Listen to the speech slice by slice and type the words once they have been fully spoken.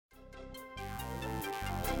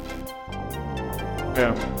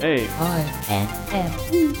M-A-I-N-M-E-N-U.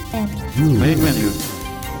 Main menu.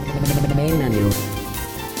 Main menu.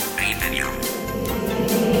 Main menu.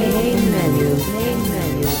 Main menu. Main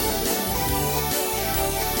menu.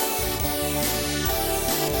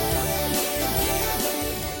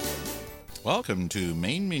 Welcome to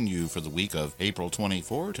Main Menu for the week of April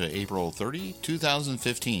 24 to April 30,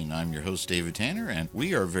 2015. I'm your host, David Tanner, and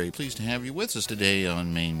we are very pleased to have you with us today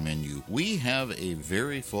on Main Menu. We have a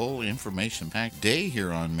very full, information-packed day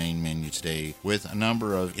here on Main Menu today, with a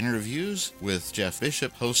number of interviews with Jeff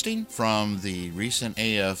Bishop hosting from the recent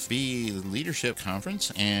AFB Leadership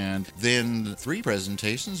Conference, and then 3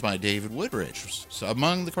 presentations by David Woodbridge. So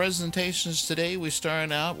among the presentations today, we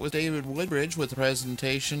start out with David Woodbridge with a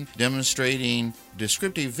presentation demonstrating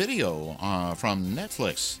descriptive video from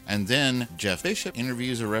Netflix. And then Jeff Bishop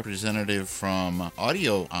interviews a representative from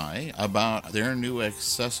Audio Eye about their new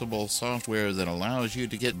accessible software that allows you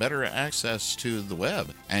to get better access to the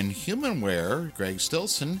web. And Humanware, Greg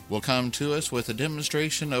Stilson, will come to us with a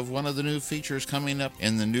demonstration of one of the new features coming up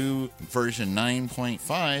in the new version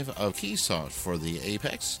 9.5 of Keysoft for the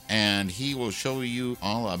Apex. And he will show you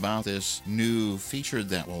all about this new feature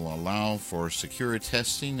that will allow for secure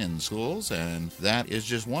testing in schools. And that is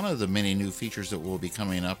just one of the many new features that will be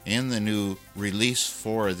coming up in the new release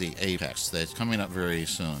for the Apex that's coming up very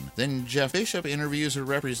soon. Then Jeff Bishop interviews a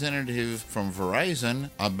representative from Verizon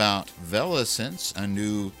about VeloSense, a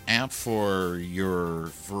new app for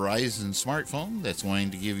your Verizon smartphone that's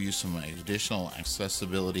going to give you some additional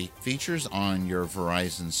accessibility features on your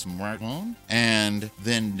Verizon smartphone. And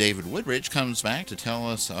then David Woodbridge comes back to tell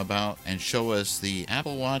us about and show us the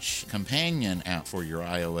Apple Watch companion app for your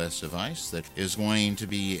iOS device that is going to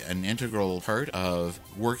be an integral part of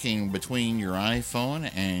working between your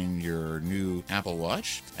iPhone and your new Apple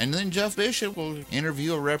Watch. And then Jeff Bishop will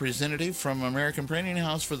interview a representative from American Printing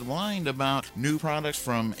House for the Blind about new products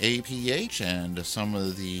from APH and some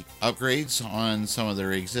of the upgrades on some of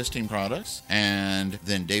their existing products. And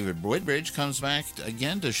then David Woodbridge comes back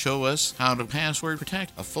again to show us how to password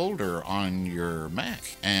protect a folder on your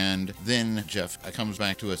Mac. And then Jeff comes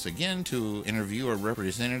back to us again to interview a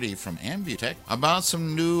representative from Ambutech about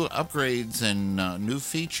some new upgrades and new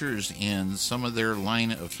features in some of their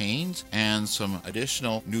line of canes and some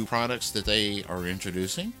additional new products that they are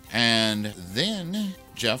introducing. And then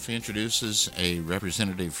Jeff introduces a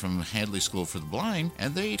representative from Hadley School for the Blind,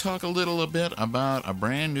 and they talk a little bit about a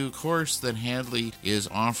brand new course that Hadley is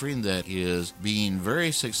offering that is being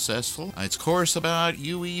very successful. It's a course about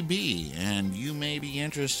UEB, and you may be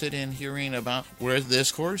interested in hearing about where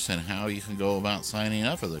this course and how you can go about signing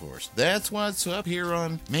up for the course. That's what's up here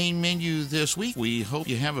on Main Menu this week. We hope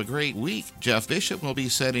you have a great week. Jeff Bishop will be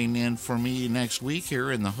setting in for me next week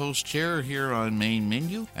here in the host chair here on Main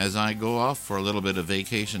Menu as I go off for a little bit of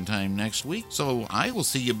vacation time next week. So I will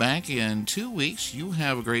see you back in 2 weeks. You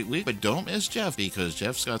have a great week, but don't miss Jeff, because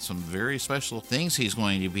Jeff's got some very special things he's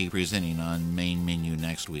going to be presenting on Main Menu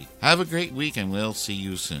next week. Have a great week, and we'll see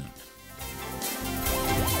you soon.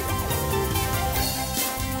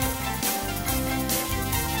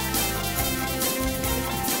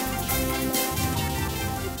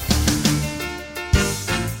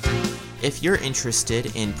 If you're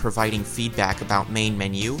interested in providing feedback about Main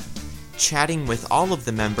Menu, chatting with all of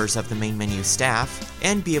the members of the Main Menu staff,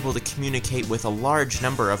 and be able to communicate with a large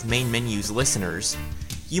number of Main Menu's listeners,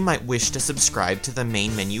 you might wish to subscribe to the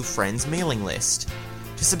Main Menu Friends mailing list.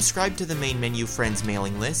 To subscribe to the Main Menu Friends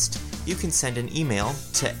mailing list, you can send an email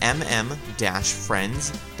to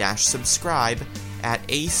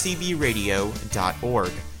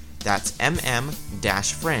mm-friends-subscribe@acbradio.org. That's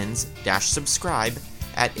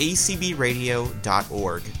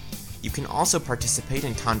mm-friends-subscribe@acbradio.org. You can also participate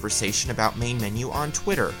in conversation about Main Menu on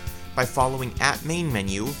Twitter by following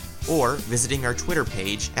 @MainMenu or visiting our Twitter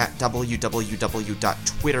page at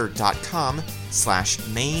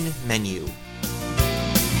www.twitter.com/mainmenu.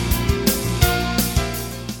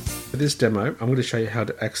 For this demo, I'm going to show you how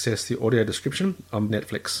to access the audio description on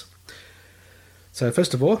Netflix. So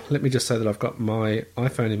first of all, let me just say that I've got my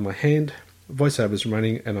iPhone in my hand, VoiceOver is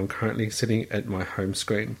running, and I'm currently sitting at my home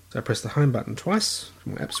screen. So I press the home button twice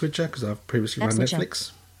from my app switcher because I've previously run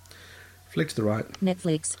Netflix. Flick to the right.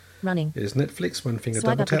 Netflix running. There's Netflix, one finger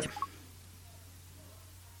Swipe double tap.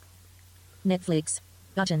 Netflix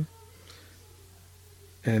button.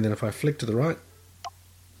 And then if I flick to the right.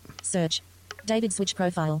 Search. David Switch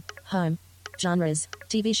profile. Home. Genres.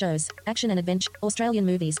 TV shows. Action and adventure. Australian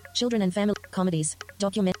movies. Children and family. Comedies.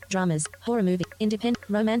 Document. Dramas. Horror movie. Independent.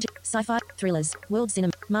 Romantic. Sci-fi. Thrillers. World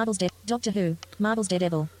cinema. Marvel's Doctor Who. Marvel's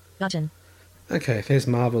Daredevil. Button. Okay, there's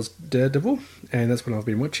Marvel's Daredevil. And that's what I've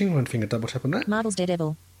been watching. One finger double tap on that. Marvel's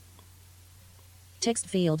Daredevil. Text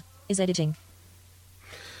field is editing.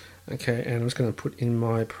 Okay, and I'm just going to put in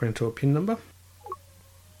my parental PIN number.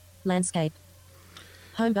 Landscape.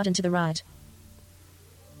 Home button to the right.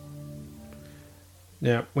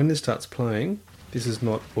 Now, when this starts playing, this is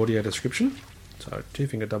not audio description. So,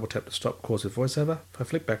 two-finger double tap to stop, pause with voiceover. If I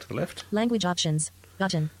flick back to the left, Language options.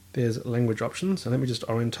 Button. there's language options. And let me just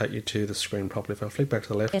orientate you to the screen properly. If I flick back to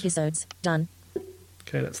the left, Episodes. Done.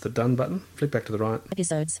 okay, that's the done button. Flick back to the right,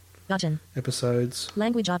 Episodes. Button. episodes,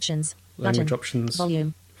 Language options. language Button. options,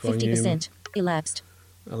 Volume. 50%. Elapsed.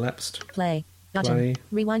 elapsed, Play. Button. Play.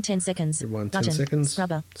 Rewind 10 seconds. Rewind 10 button. seconds.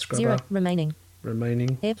 Scrubber. Scrubber. 0. Remaining.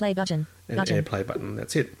 remaining, Airplay button. and Button. AirPlay button.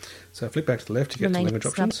 That's it. So flick back to the left to get to Remaining. language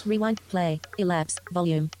Scrub. options, Rewind. Play. Elapse.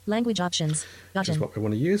 Volume. Language options. which is Button. what we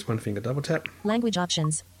want to use. One finger double tap. Language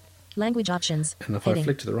options. Language options. And if Heading. I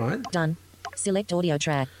flick to the right, Done. Select audio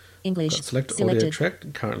track. English. got select Selected. audio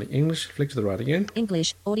track, currently English. Flick to the right again,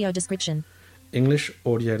 English. Audio description. English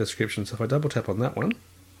audio description. So if I double tap on that one,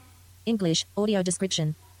 English. Audio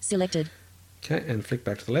description. Selected. okay, and flick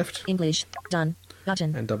back to the left, English. Done.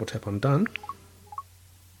 Button. and double tap on done,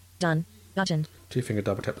 Done. Button. two-finger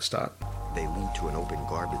double tap to start. They lead to an open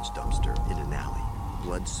garbage dumpster in an alley,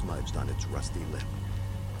 blood smudged on its rusty lip.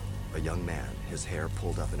 A young man, his hair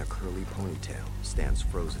pulled up in a curly ponytail, stands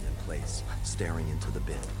frozen in place, staring into the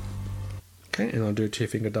bin. Okay, and I'll do a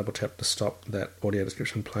two-finger double tap to stop that audio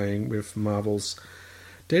description playing with Marvel's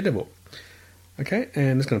Daredevil. Okay,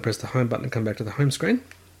 and just going to press the home button and come back to the home screen.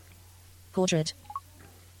 Portrait.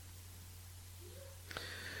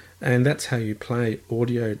 And that's how you play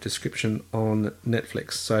audio description on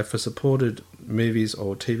Netflix. So for supported movies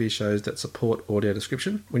or TV shows that support audio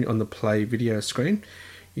description, when you're on the play video screen,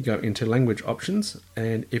 you go into language options,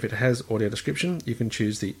 and if it has audio description, you can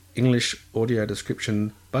choose the English audio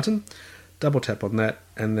description button, double tap on that,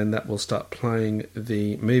 and then that will start playing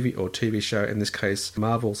the movie or TV show, in this case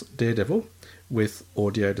Marvel's Daredevil, with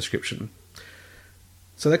audio description.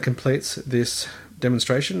 So that completes this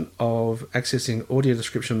demonstration of accessing audio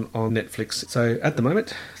description on Netflix. So at the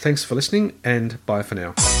moment, thanks for listening, and bye for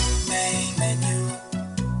now. Main menu.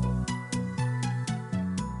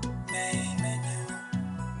 Main menu.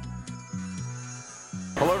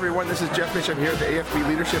 Hello, everyone. This is Jeff Bishop here at the AFB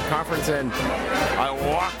Leadership Conference, and I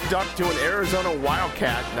walked up to an Arizona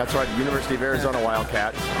Wildcat. That's right, the University of Arizona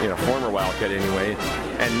Wildcat, former Wildcat anyway.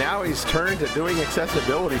 And now he's turned to doing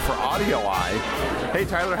accessibility for Audio Eye. Hey,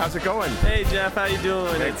 Tyler, how's it going? Hey Jeff, how you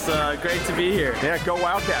doing? It's great to be here. Yeah, go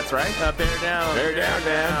Wildcats, right? Bear down. Bear down,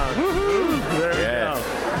 man. Woohoo! There we Yeah.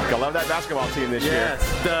 go. I love that basketball team this year.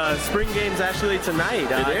 Yes, the spring game's actually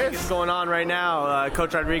tonight. I think is? it's going on right now.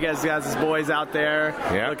 Coach Rodriguez has his boys out there.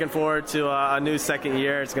 Yeah. Looking forward to a new second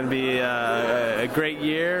year. It's going to be a great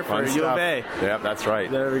year for Fun U stuff. of A. Yeah, that's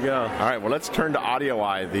right. There we go. All right, well, let's turn to Audio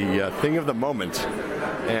Eye, the thing of the moment.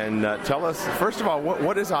 And tell us, first of all,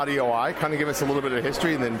 what is Audio Eye? Kind of give us a little bit of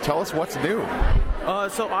history, and then tell us what's new.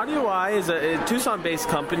 So Audio Eye is a Tucson-based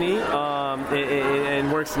company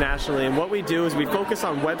and works nationally. And what we do is we focus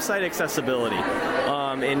on website accessibility.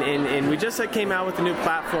 And we just came out with a new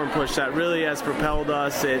platform push that really has propelled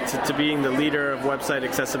us to being the leader of website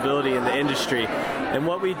accessibility in the industry. And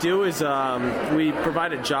what we do is we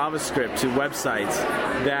provide a JavaScript to websites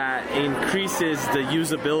that increases the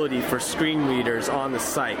usability for screen readers on the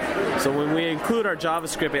site. So when we include our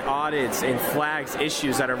JavaScript, it audits and flags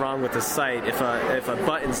issues that are wrong with the site. If a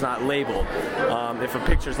button's not labeled, if a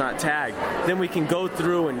picture's not tagged, then we can go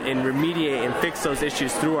through and remediate and fix those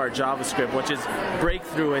issues through our JavaScript, which is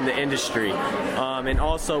breakthrough in the industry. And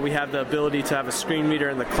also we have the ability to have a screen reader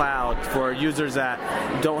in the cloud for users that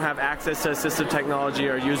don't have access to assistive technology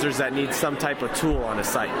or users that need some type of tool on a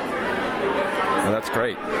site. Well, that's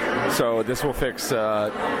great. So this will fix,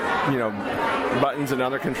 buttons and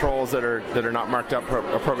other controls that are not marked up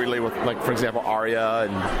appropriately with, like, for example, ARIA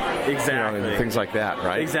and Exactly. and things like that,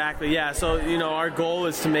 right? Exactly. Yeah. So our goal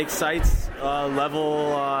is to make sites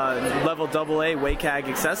level AA WCAG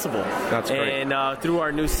accessible. That's great. And through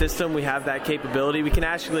our new system, we have that capability. We can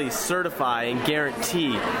actually certify and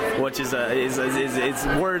guarantee, which is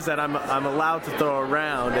words that I'm allowed to throw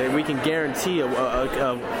around. And we can guarantee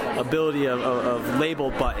a ability of label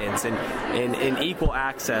buttons and equal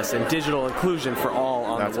access and digital inclusion for all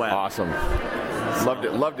on That's the web. awesome.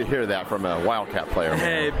 Love to hear that from a Wildcat player.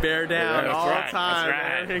 Hey, bear down That's all right, the time.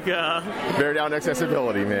 that's right. There you go. Bear down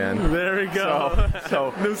accessibility, man. There we go.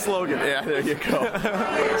 So new slogan. Yeah, there you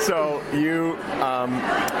go. So you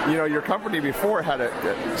your company before had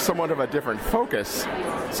a somewhat of a different focus.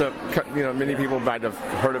 So many people might have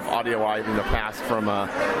heard of AudioEye in the past from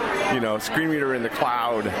screen reader in the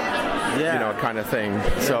cloud, kind of thing.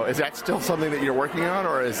 So is that still something that you're working on,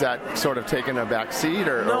 or is that sort of taken a back seat,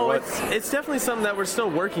 or what? It's definitely something that we're still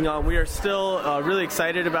working on. We are still really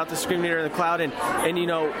excited about the screen reader in the cloud, and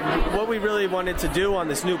what we really wanted to do on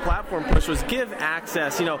this new platform push was give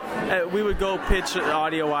access. We would go pitch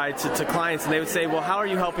AudioEye to clients, and they would say, well, how are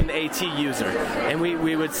you helping the AT user? And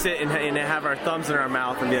we would sit and have our thumbs in our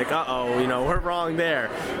mouth and be like, we're wrong there.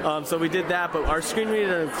 So we did that, but our screen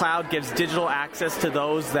reader in the cloud gives digital access to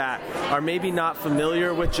those that are maybe not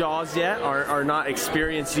familiar with JAWS yet, are not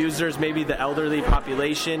experienced users, maybe the elderly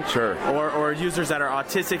population, sure, or users that are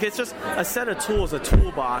autistic. It's just a set of tools, a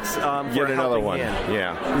toolbox. Yet another one.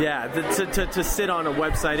 To sit on a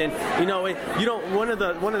website, and one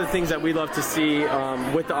of the things that we love to see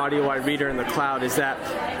with the AudioEye reader in the cloud is that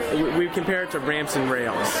we compare it to ramps and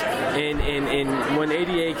rails. And when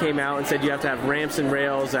ADA came out and said you have to have ramps and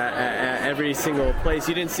rails at every single place,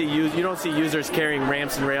 you don't see users carrying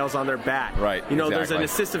ramps and rails on their back. Right. Exactly. There's an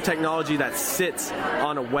assistive technology that sits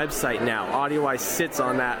on a website now. AudioEye sits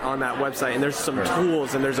on that website, and there's some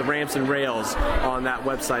tools and there's a ramps and rails on that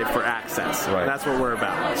website for access. Right. And that's what we're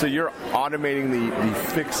about. So you're automating the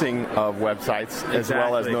fixing of websites as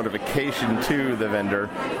well as notification to the vendor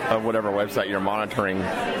of whatever website you're monitoring,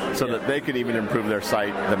 so that they can even improve their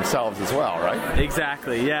site themselves as well, right?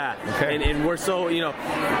 Exactly, yeah. Okay. And we're so,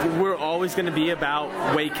 we're always going to be about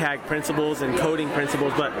WCAG principles and coding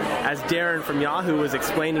principles, but as Darren from Yahoo was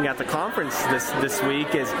explaining at the conference this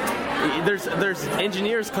week, is there's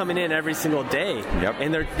engineers coming in every single day,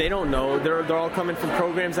 and they don't know. They're all coming from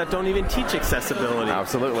programs that don't even teach accessibility.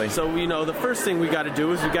 Absolutely. So the first thing we got to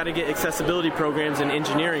do is we got to get accessibility programs and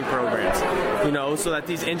engineering programs, so that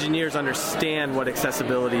these engineers understand what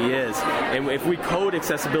accessibility is. And if we code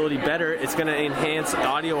accessibility better, it's going to enhance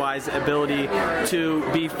AudioEye's ability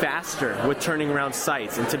to be faster with turning around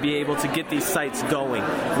sites and to be able to get these sites going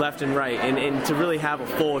left and right, and to really have a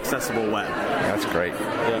full accessible web. That's great.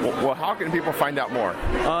 Yeah. Well, how can people find out more?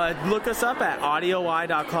 Look us up at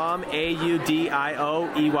audioeye.com,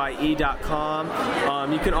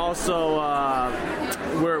 AUDIOEYE.com. You can also,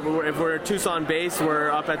 if we're Tucson based, we're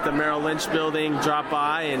up at the Merrill Lynch building. Drop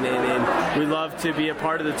by, and we love to be a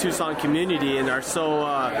part of the Tucson community, and are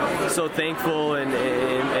so thankful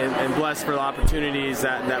and blessed for the opportunities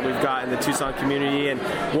that we've got in the Tucson community. And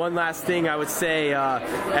one last thing I would say,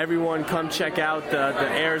 everyone come check out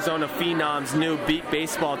the Arizona Phenoms new Beat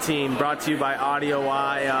Baseball team, brought to you by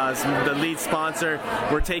AudioEye, the lead sponsor.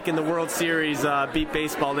 We're taking the World Series Beat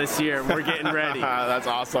Baseball this year. We're getting ready. That's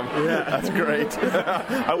awesome. Yeah. That's great.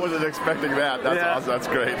 I wasn't expecting that. That's awesome. That's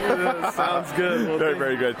great. Sounds good. Well,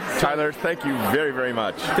 very good. Tyler, thank you very, very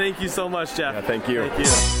much. Thank you so much, Jeff. Yeah, thank you. Thank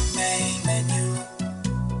you. Main menu.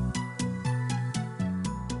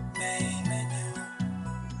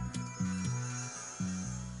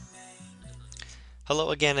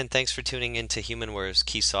 Hello again, and thanks for tuning in to HumanWare's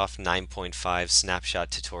Keysoft 9.5 Snapshot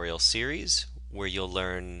Tutorial Series, where you'll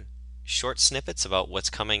learn short snippets about what's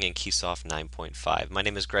coming in Keysoft 9.5. My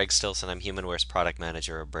name is Greg Stilson. I'm HumanWare's product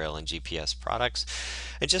manager of Braille and GPS products.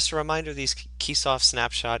 And just a reminder, these Keysoft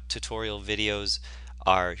Snapshot tutorial videos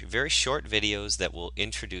are very short videos that will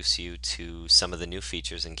introduce you to some of the new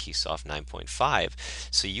features in Keysoft 9.5,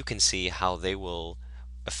 so you can see how they will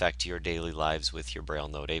affect your daily lives with your Braille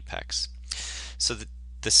Note Apex. So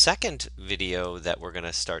the second video that we're going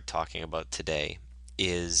to start talking about today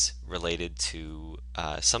is related to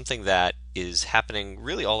something that is happening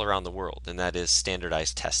really all around the world, and that is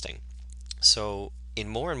standardized testing. So in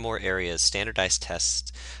more and more areas, standardized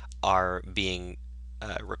tests are being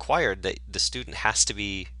required that the student has to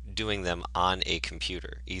be doing them on a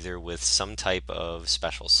computer, either with some type of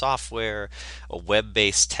special software, a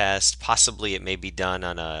web-based test, possibly it may be done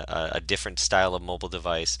on a different style of mobile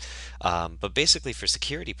device, but basically for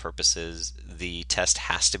security purposes the test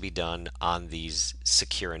has to be done on these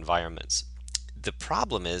secure environments. The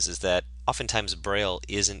problem is that oftentimes Braille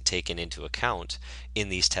isn't taken into account in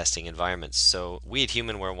these testing environments, so we at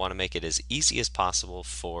HumanWare want to make it as easy as possible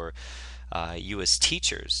for you as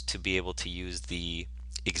teachers to be able to use the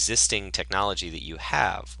existing technology that you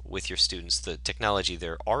have with your students, the technology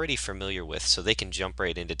they're already familiar with, so they can jump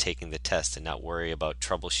right into taking the test and not worry about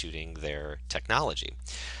troubleshooting their technology.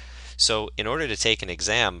 So in order to take an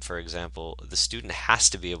exam, for example, the student has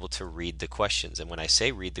to be able to read the questions. And when I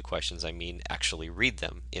say read the questions, I mean actually read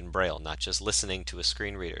them in Braille, not just listening to a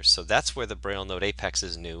screen reader. So that's where the Braille Note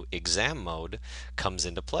Apex's new exam mode comes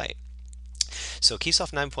into play. So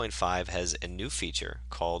Keysoft 9.5 has a new feature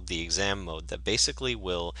called the exam mode that basically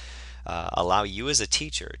will allow you as a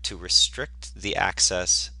teacher to restrict the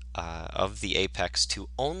access of the Apex to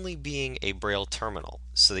only being a Braille terminal,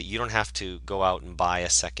 so that you don't have to go out and buy a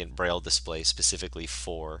second Braille display specifically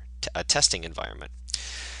for a testing environment.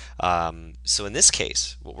 So in this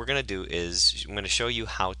case, what we're going to do is I'm going to show you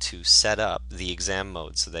how to set up the exam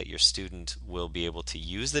mode so that your student will be able to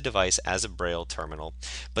use the device as a Braille terminal,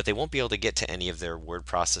 but they won't be able to get to any of their word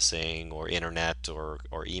processing or internet or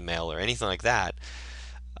email or anything like that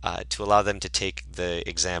to allow them to take the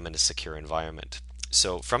exam in a secure environment.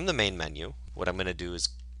 So from the main menu, what I'm going to do is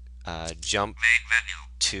jump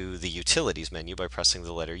to the utilities menu by pressing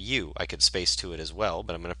the letter U. I could space to it as well,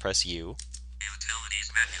 but I'm going to press U.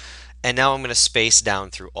 Utilities menu. And now I'm going to space down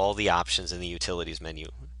through all the options in the utilities menu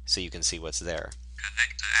so you can see what's there.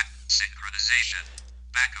 Connect to app. Synchronization.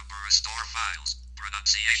 Backup or restore files.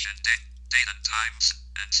 Pronunciation. Date and times.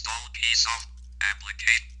 Install Keysoft.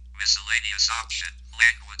 Application. Miscellaneous option.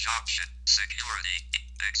 Language option. Security.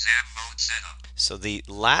 Exam mode setup. So the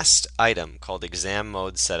last item called exam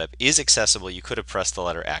mode setup is accessible. You could have pressed the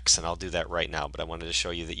letter X, and I'll do that right now, but I wanted to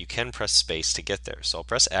show you that you can press space to get there. So I'll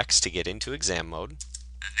press X to get into exam mode.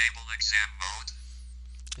 Enable exam mode.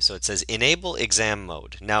 So it says enable exam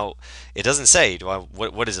mode. Now it doesn't say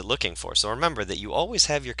what is it looking for. So remember that you always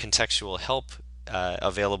have your contextual help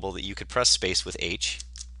available, that you could press space with H.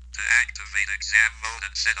 To activate exam mode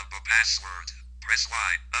and set up a password, press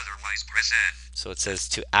Y, otherwise press N. So it says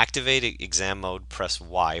to activate exam mode, press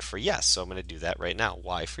Y for yes. So I'm going to do that right now.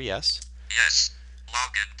 Y for yes. Yes.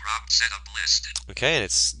 Login prompt setup list. Okay, and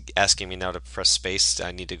it's asking me now to press space.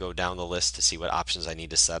 I need to go down the list to see what options I need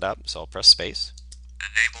to set up. So I'll press space.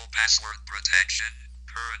 Enable password protection.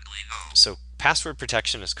 Currently no. So password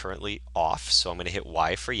protection is currently off. So I'm going to hit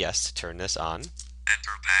Y for yes to turn this on.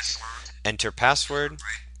 Enter password. Enter password.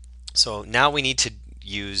 So now we need to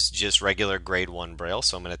use just regular grade 1 Braille.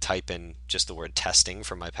 So I'm going to type in just the word testing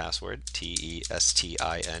for my password.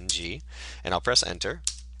 TESTING. And I'll press enter.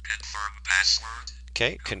 Confirm password.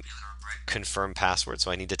 Okay, confirm password. So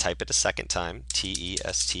I need to type it a second time.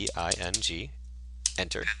 TESTING.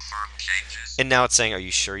 Enter. Confirm changes. And now it's saying, are you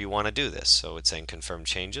sure you want to do this? So it's saying confirm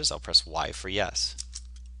changes. I'll press Y for yes.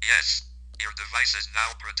 Yes. Your device is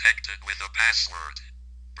now protected with a password.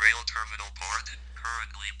 Braille terminal port.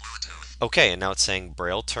 Currently Bluetooth. Okay, and now it's saying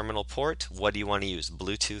Braille terminal port. What do you want to use,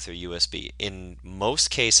 Bluetooth or USB? In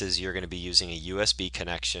most cases, you're going to be using a USB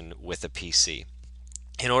connection with a PC.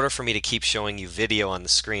 In order for me to keep showing you video on the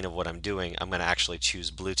screen of what I'm doing, I'm going to actually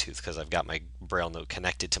choose Bluetooth because I've got my Braille Note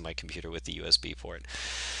connected to my computer with the USB port.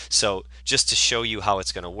 So just to show you how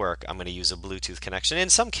it's going to work, I'm going to use a Bluetooth connection.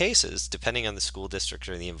 In some cases, depending on the school district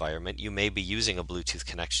or the environment, you may be using a Bluetooth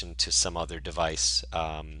connection to some other device,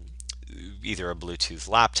 either a Bluetooth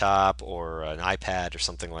laptop or an iPad or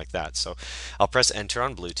something like that. So I'll press enter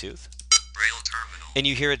on Bluetooth. Braille terminal. And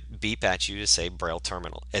you hear it beep at you to say Braille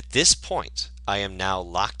terminal. At this point, I am now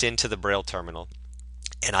locked into the Braille terminal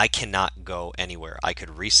and I cannot go anywhere. I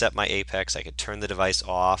could reset my Apex, I could turn the device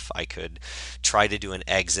off, I could try to do an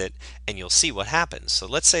exit, and you'll see what happens. So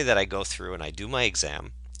let's say that I go through and I do my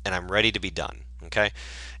exam and I'm ready to be done. Okay.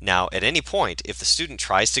 Now at any point, if the student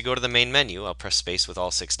tries to go to the main menu, I'll press space with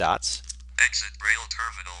all 6 dots. Exit Braille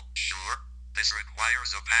terminal. Sure. This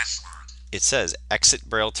requires a password. It says exit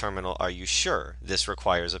Braille terminal. Are you sure this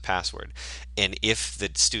requires a password? And if the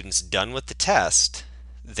student's done with the test,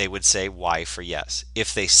 they would say Y for yes.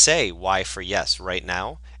 If they say Y for yes right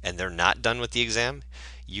now and they're not done with the exam,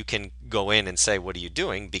 you can go in and say, what are you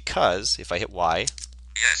doing? Because if I hit Y,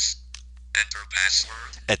 yes, enter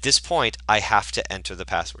password. At this point, I have to enter the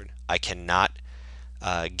password. I cannot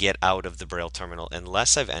get out of the Braille terminal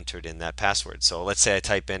unless I've entered in that password. So let's say I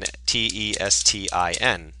type in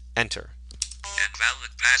TESTIN, enter.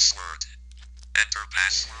 Invalid password. Enter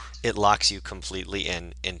password. It locks you completely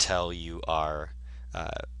in until you are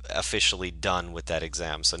officially done with that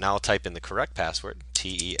exam. So now I'll type in the correct password,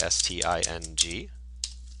 TESTING. Exit.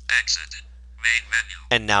 Main menu.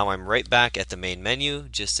 And now I'm right back at the main menu,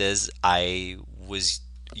 just as I was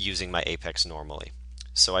using my Apex normally.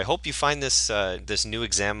 So I hope you find this this new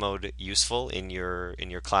exam mode useful in your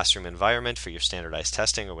classroom environment for your standardized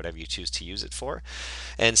testing or whatever you choose to use it for.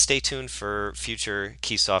 And stay tuned for future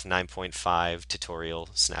Keysoft 9.5 tutorial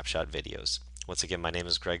snapshot videos. Once again, my name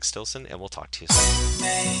is Greg Stilson, and we'll talk to you soon.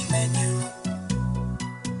 Main menu.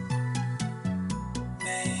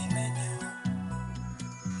 Main menu.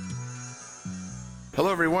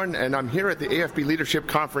 Hello, everyone, and I'm here at the AFB Leadership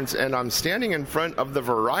Conference, and I'm standing in front of the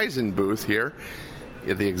Verizon booth here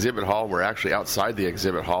at the exhibit hall. We're actually outside the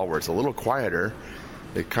exhibit hall where it's a little quieter.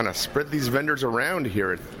 They kind of spread these vendors around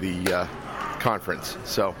here at the conference.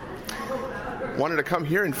 So, wanted to come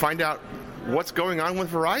here and find out what's going on with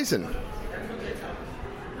Verizon.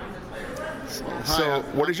 So,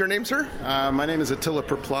 what is your name, sir? My name is Attila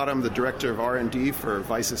Perplata. I'm the Director of R&D for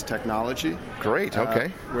Vices Technology. Great,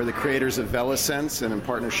 okay. We're the creators of VeloSense, and in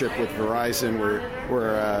partnership with Verizon,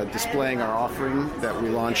 we're displaying our offering that we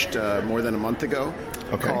launched more than a month ago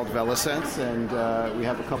called VeloSense, and we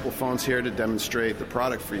have a couple phones here to demonstrate the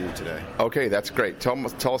product for you today. Okay, that's great.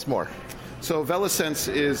 Tell us more. So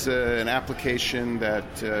VeloSense is an application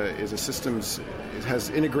that is a systems. It has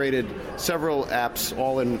integrated several apps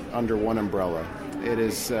all under one umbrella. It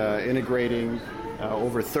is integrating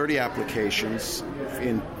over 30 applications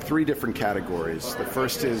in 3 different categories. The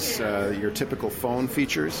first is your typical phone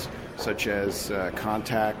features, such as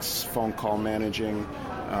contacts, phone call managing,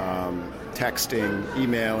 texting,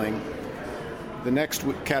 emailing. The next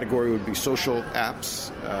category would be social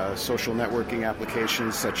apps, social networking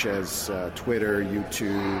applications such as Twitter,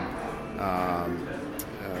 YouTube.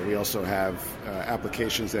 We also have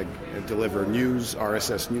applications that deliver news,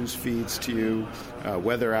 RSS news feeds to you,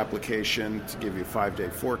 weather application to give you a 5-day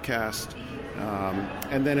forecast.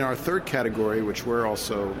 And then in our third category, which we're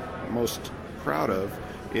also most proud of,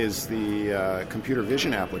 is the computer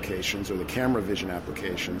vision applications or the camera vision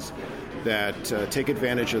applications that take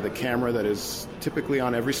advantage of the camera that is typically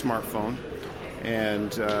on every smartphone.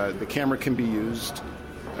 And the camera can be used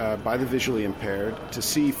by the visually impaired to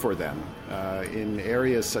see for them in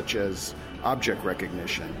areas such as object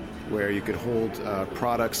recognition, where you could hold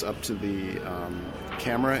products up to the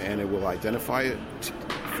camera and it will identify it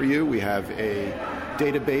for you. We have a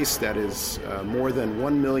database that is more than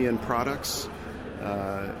 1 million products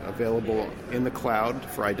available in the cloud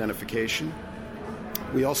for identification.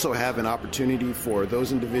 We also have an opportunity for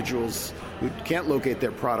those individuals who can't locate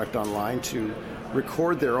their product online to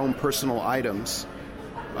record their own personal items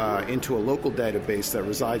into a local database that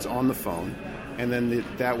resides on the phone, and then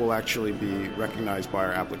that will actually be recognized by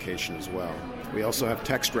our application as well. We also have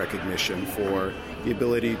text recognition for the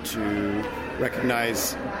ability to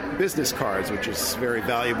recognize business cards, which is very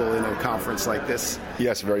valuable in a conference like this.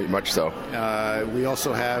 Yes, very much so. We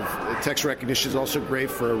also have text recognition is also great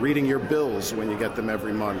for reading your bills when you get them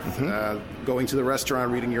every month, going to the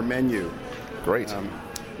restaurant, reading your menu. Great.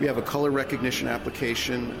 We have a color recognition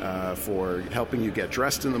application for helping you get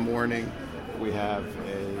dressed in the morning. We have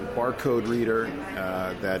a barcode reader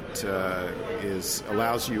that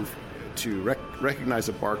allows you to recognize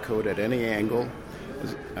a barcode at any angle.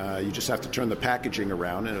 You just have to turn the packaging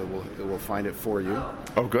around and it will find it for you.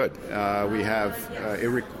 Oh, good. We have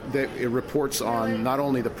it reports on not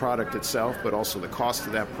only the product itself but also the cost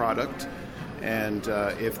of that product. And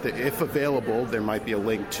if available, there might be a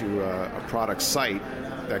link to a product site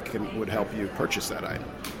that would help you purchase that item.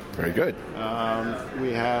 Very good.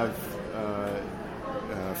 We have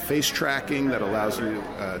face tracking that allows you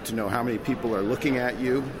to know how many people are looking at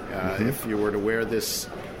you. If you were to wear this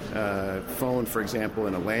phone, for example,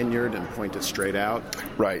 in a lanyard and point it straight out.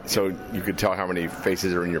 Right, so you could tell how many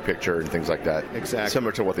faces are in your picture and things like that. Exactly.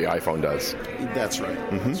 Similar to what the iPhone does. That's right.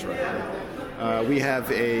 That's right. We have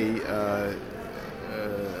a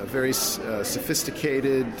very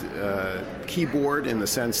sophisticated keyboard in the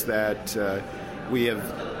sense that we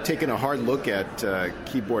have taken a hard look at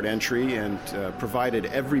keyboard entry and provided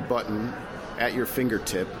every button at your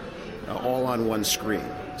fingertip all on one screen.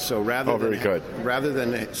 So rather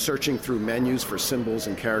than searching through menus for symbols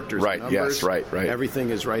and characters and numbers, everything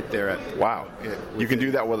is right there. Wow. You can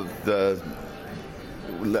do that with the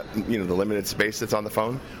limited space that's on the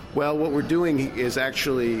phone? Well, what we're doing is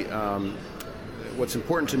actually what's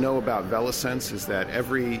important to know about VeloSense is that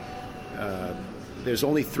there's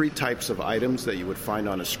only 3 types of items that you would find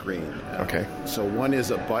on a screen. Okay. So one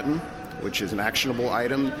is a button, which is an actionable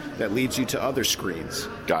item that leads you to other screens.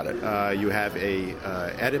 Got it. You have a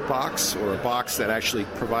edit box, or a box that actually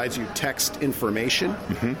provides you text information.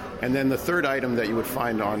 And then the third item that you would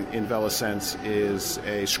find in VeloSense is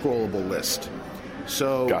a scrollable list.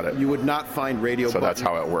 So you would not find radio buttons. So that's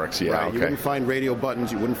how it works, yeah. Right. Okay. You wouldn't find radio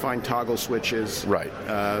buttons, you wouldn't find toggle switches. Right.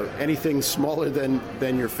 Anything smaller than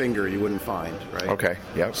your finger you wouldn't find, right? Okay,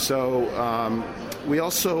 yep. So we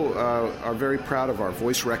also are very proud of our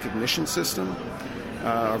voice recognition system.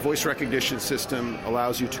 Our voice recognition system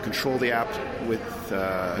allows you to control the app with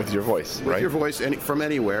your voice, with your voice from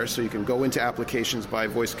anywhere, so you can go into applications by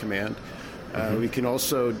voice command. We can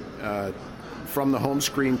also, from the home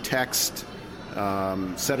screen, text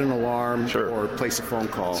set an alarm, or place a phone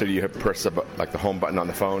call. So you press like the home button on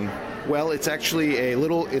the phone? Well, it's actually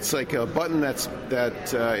it's like a button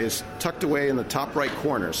that is tucked away in the top right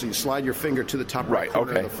corner. So you slide your finger to the top right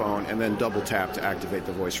corner of the phone and then double tap to activate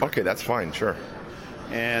the voice recorder. Okay, that's fine, sure.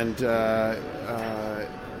 And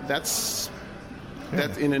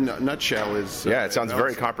that in a nutshell is... it sounds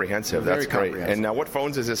very comprehensive. That's great. And now what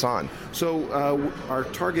phones is this on? So our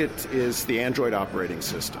target is the Android operating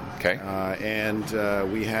system. Okay. And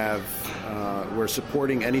we're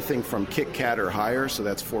supporting anything from KitKat or higher, so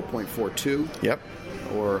that's 4.42. Yep.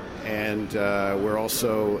 And we're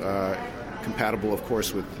also compatible, of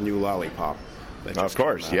course, with new Lollipop. Of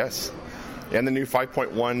course, yes. And the new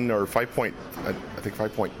 5.1 or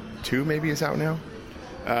 5.2 maybe is out now?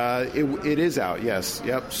 It is out, yes.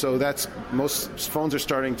 Yep. So most phones are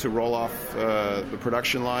starting to roll off the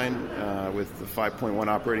production line with the 5.1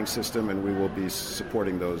 operating system, and we will be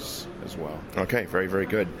supporting those as well. Okay, very, very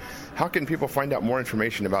good. How can people find out more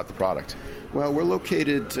information about the product? Well, we're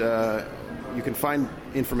located... you can find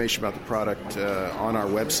information about the product on our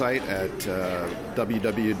website at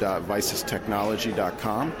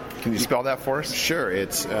www.visistechnology.com. Can you spell that for us? Sure.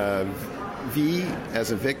 It's V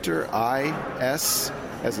as in Victor, I, S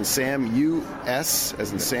as in Sam, U, S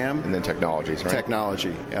as in Sam. And then technologies, right?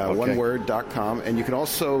 Technology. One word.com. And you can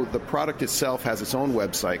also, the product itself has its own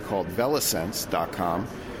website called velasense.com.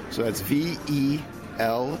 So that's VELASENSE.com.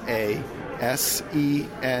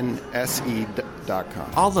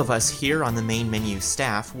 All of us here on the Main Menu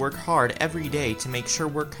staff work hard every day to make sure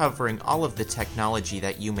we're covering all of the technology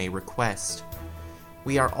that you may request.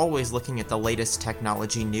 We are always looking at the latest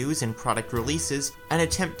technology news and product releases and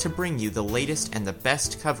attempt to bring you the latest and the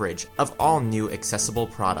best coverage of all new accessible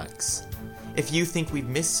products. If you think we've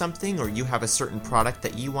missed something, or you have a certain product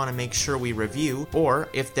that you want to make sure we review, or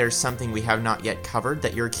if there's something we have not yet covered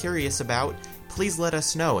that you're curious about, please let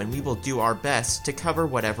us know and we will do our best to cover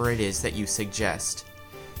whatever it is that you suggest.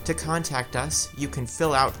 To contact us, you can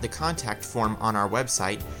fill out the contact form on our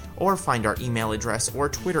website, or find our email address or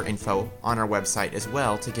Twitter info on our website as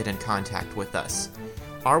well to get in contact with us.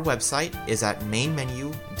 Our website is at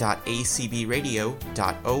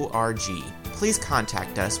mainmenu.acbradio.org. Please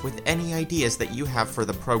contact us with any ideas that you have for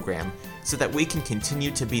the program so that we can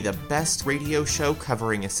continue to be the best radio show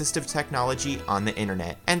covering assistive technology on the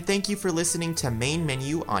internet. And thank you for listening to Main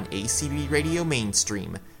Menu on ACB Radio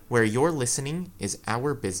Mainstream, where your listening is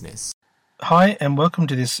our business. Hi, and welcome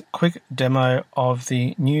to this quick demo of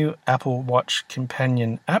the new Apple Watch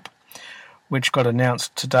Companion app, which got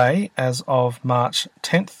announced today as of March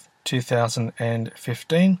 10th,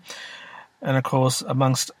 2015. And of course,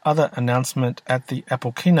 amongst other announcement at the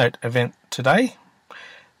Apple Keynote event today,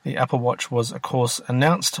 the Apple Watch was, of course,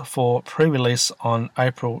 announced for pre-release on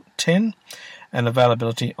April 10 and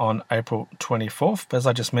availability on April 24th. But as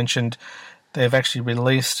I just mentioned, they've actually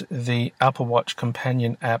released the Apple Watch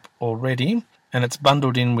Companion app already, and it's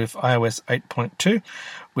bundled in with iOS 8.2,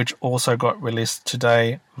 which also got released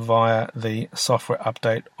today via the software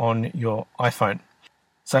update on your iPhone.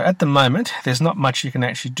 So at the moment, there's not much you can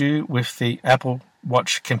actually do with the Apple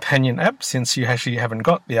Watch Companion app, since you actually haven't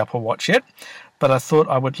got the Apple Watch yet, but I thought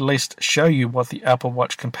I would at least show you what the Apple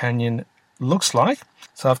Watch Companion looks like.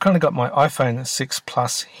 So I've kind of got my iPhone 6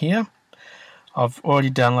 Plus here. I've already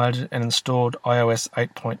downloaded and installed iOS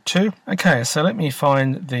 8.2. Okay, so let me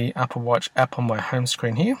find the Apple Watch app on my home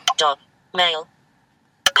screen here. Mail.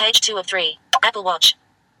 Page 2 of 3. Apple Watch.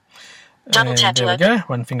 Double tap to open. There we go.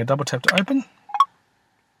 One finger double tap to open.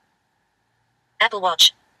 Apple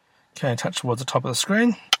Watch. Okay, touch towards the top of the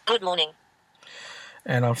screen. Good morning.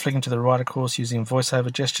 And I'm flicking to the right, of course, using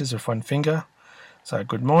voiceover gestures with one finger. So,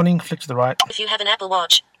 good morning. Flick to the right. If you have an Apple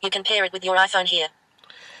Watch, you can pair it with your iPhone here.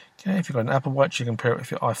 Okay, if you've got an Apple Watch, you can pair it with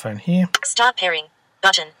your iPhone here. Start pairing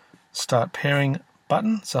button. Start pairing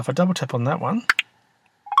button. So if I double tap on that one.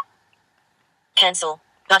 Cancel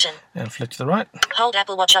button. And flick to the right. Hold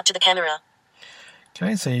Apple Watch up to the camera.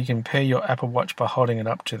 Okay, so you can pair your Apple Watch by holding it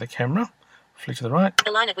up to the camera. Flick to the right.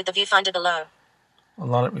 Align it with the viewfinder below.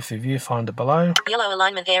 Align it with the viewfinder below. Yellow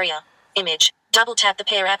alignment area. Image. Double tap the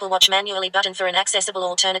pair Apple Watch manually button for an accessible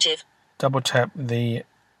alternative. Double tap the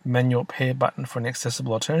manual pair button for an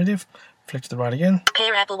accessible alternative. Flick to the right again.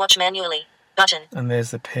 Pair Apple Watch manually button. And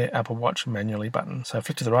there's the pair Apple Watch manually button. So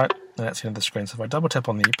flick to the right, and that's the end of the screen. So if I double tap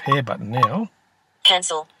on the pair button now.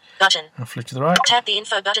 Cancel button. And flick to the right. Tap the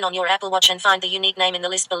info button on your Apple Watch and find the unique name in the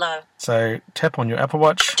list below. So tap on your Apple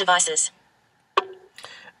Watch. Devices.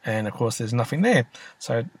 And of course there's nothing there.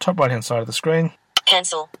 So top right hand side of the screen.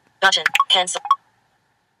 Cancel button. Cancel.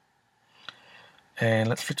 And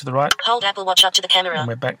let's flick to the right. Hold Apple Watch up to the camera. And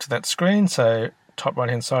we're back to that screen. So top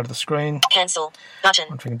right-hand side of the screen. Cancel. Button.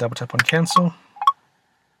 One finger double tap on cancel.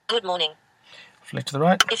 Good morning. Flick to the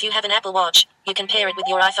right. If you have an Apple Watch, you can pair it with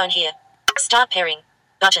your iPhone here. Start pairing.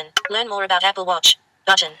 Button. Learn more about Apple Watch.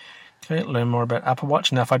 Button. Okay, learn more about Apple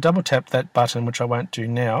Watch. Now, if I double tap that button, which I won't do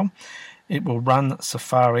now, it will run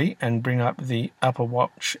Safari and bring up the Apple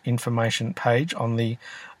Watch information page on the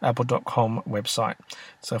apple.com website.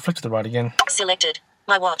 So flick to the right again. Selected.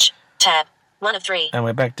 My watch. Tab. 1 of 3. And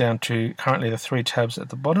we're back down to currently the 3 tabs at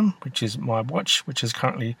the bottom, which is My Watch, which is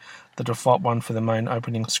currently the default one for the main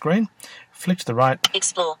opening screen. Flick to the right.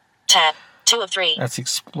 Explore. Tab. 2 of 3. That's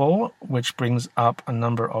Explore, which brings up a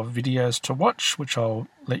number of videos to watch, which I'll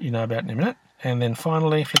let you know about in a minute. And then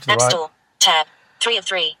finally, flick to the App right. Store. Tab. 3 of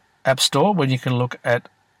 3. App Store, where you can look at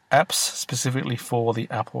apps specifically for the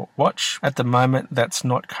Apple Watch. At the moment, that's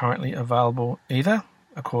not currently available either,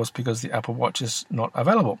 of course, because the Apple Watch is not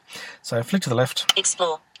available. So flick to the left.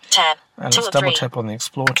 Explore. Tab. And 2 let's of double 3. tap on the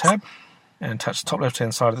Explore tab and touch the top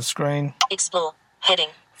left-hand side of the screen. Explore. Heading.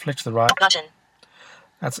 Flick to the right. Button.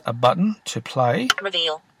 That's a button to play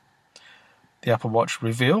Reveal. the Apple Watch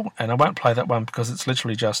Reveal, and I won't play that one because it's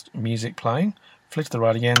literally just music playing. Flick to the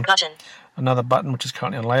right again. Button. Another button which is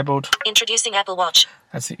currently unlabeled. Introducing Apple Watch.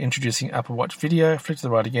 That's the Introducing Apple Watch video. Flick to the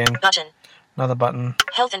right again. Button. Another button.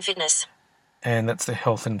 Health and Fitness. And that's the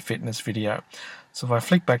Health and Fitness video. So if I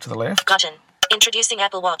flick back to the left. Button. Introducing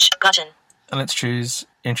Apple Watch. Button. And let's choose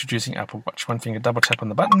Introducing Apple Watch. One finger double tap on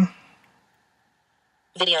the button.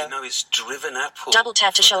 Video. You know, it's driven Apple. Double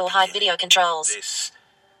tap to show or hide video controls. This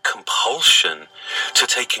compulsion to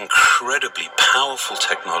take incredibly powerful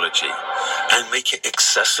technology and make it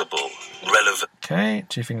accessible, relevant. Okay,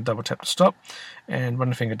 2 finger double tap to stop, and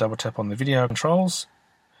 1 finger double tap on the video controls.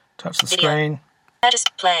 Touch the Video. screen. Status.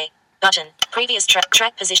 Play. Button. Previous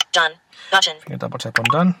track position. Done. Button. Finger double tap on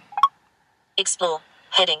done. Explore.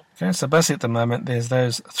 Heading. Okay, so basically at the moment there's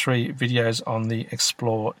those 3 videos on the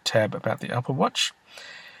Explore tab about the Apple Watch.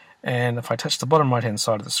 And if I touch the bottom right hand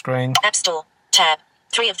side of the screen, App Store. Tab.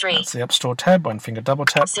 3 of 3. that's the App Store tab. 1 finger double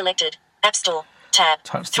tap. Selected. App Store. Tab.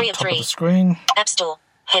 Touch the 3 of top 3. of the screen. App Store.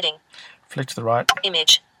 Heading. Flick to the right.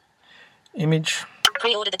 Image. Image.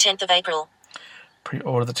 Pre-order the 10th of April.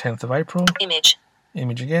 Pre-order the 10th of April. Image.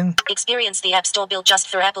 Image again. Experience the App Store built just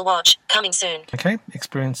for Apple Watch. Coming soon. Okay,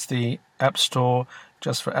 experience the App Store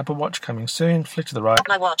just for Apple Watch coming soon. Flick to the right.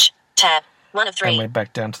 My Watch. Tab. 1 of 3. And we're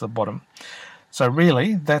back down to the bottom. So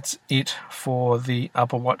really, that's it for the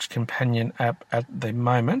Apple Watch Companion app at the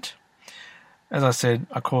moment. As I said,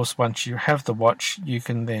 of course, once you have the watch, you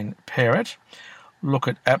can then pair it, look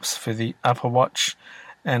at apps for the Apple Watch,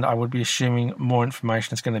 and I would be assuming more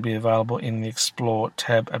information is going to be available in the Explore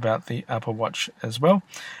tab about the Apple Watch as well.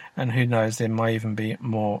 And who knows, there may even be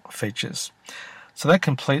more features. So that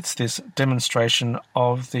completes this demonstration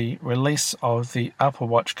of the release of the Apple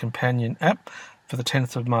Watch Companion app for the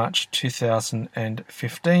 10th of March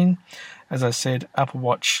 2015. As I said, Apple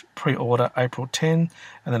Watch pre-order April 10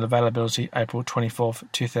 and then availability April 24th,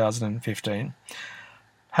 2015.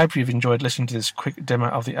 Hope you've enjoyed listening to this quick demo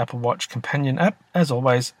of the Apple Watch Companion app. As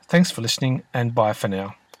always, thanks for listening and bye for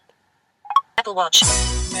now. Apple Watch.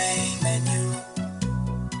 Main menu.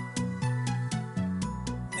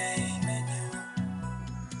 Main menu.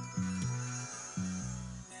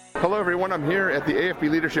 Hello, everyone. I'm here at the AFB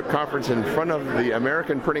Leadership Conference in front of the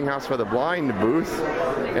American Printing House for the Blind booth,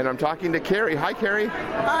 and I'm talking to Carrie. Hi, Carrie.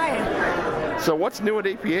 Hi. So what's new at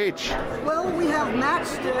APH? Well, we have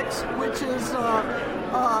Matchsticks, which is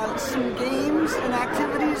some games and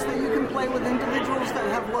activities that you can play with individuals that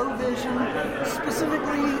have low vision,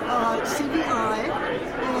 specifically CVI,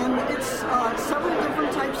 and it's several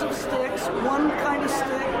different types of sticks. One kind of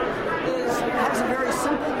stick has a very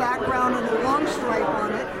simple background and a long stripe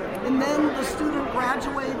on it. And then the student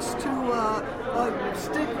graduates to a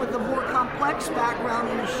stick with a more complex background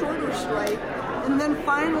and a shorter stripe. And then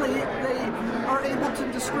finally, they are able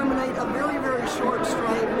to discriminate a very, very short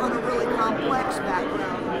stripe on a really complex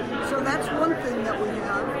background. So that's one thing that we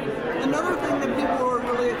have. Another thing that people are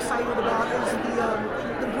really excited about is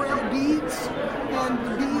the Braille beads. And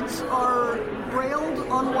the beads are brailled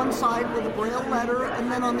on one side with a Braille letter,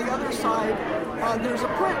 and then on the other side, there's a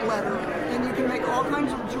print letter. And you can make all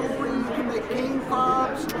kinds of jewelry. You can make cane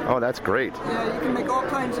fobs. Oh, that's great. Yeah, you can make all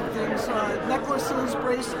kinds of things. Necklaces,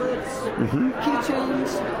 bracelets,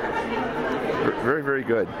 keychains. Very, very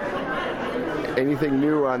good. Anything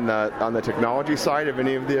new on the technology side of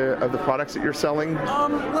any of the products that you're selling?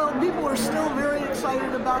 Well, people are still very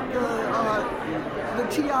excited about the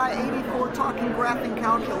TI-84 talking graphing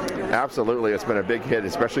calculator. Absolutely, it's been a big hit,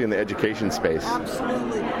 especially in the education space.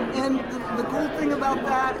 Absolutely, and the cool thing about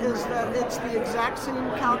that is that it's the exact same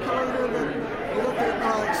calculator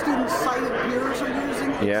the students' sighted peers are using,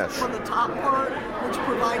 Yes. except for the top part, which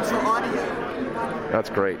provides the audio. That's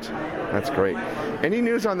great. That's great. Any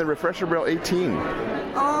news on the Refresher Braille 18?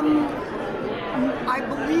 I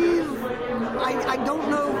believe, I don't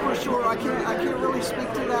know for sure. I can't really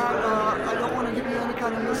speak to that. I don't want to give you any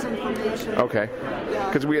kind of misinformation. Okay. Yeah.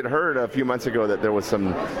 Because we had heard a few months ago that there was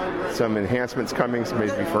some enhancements coming, some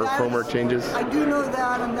maybe firmware changes. I do know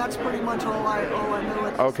that, and that's pretty much all I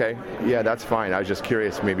know. Okay. Yeah, that's fine. I was just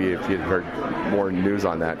curious maybe if you'd heard more news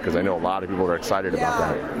on that, because I know a lot of people are excited about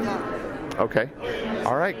that. Yeah. Okay.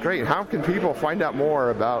 All right, great. How can people find out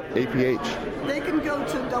more about APH? They can go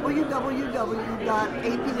to www.aph.org,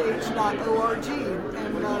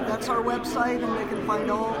 and that's our website, and they can find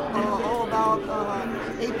all about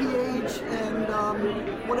APH and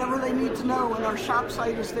whatever they need to know. And our shop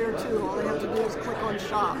site is there too. All they have to do is click on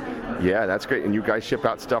shop. Yeah, that's great. And you guys ship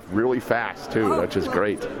out stuff really fast too, which is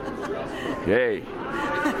great. Yay.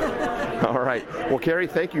 All right. Well, Carrie,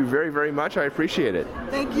 thank you very, very much. I appreciate it.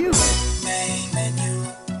 Thank you. Main menu.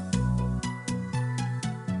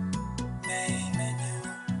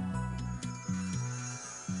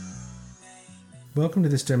 Welcome to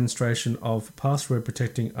this demonstration of password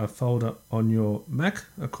protecting a folder on your Mac,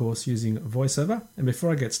 of course using VoiceOver. And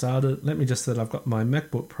before I get started, let me just say that I've got my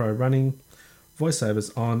MacBook Pro running,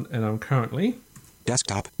 VoiceOver's on, and I'm currently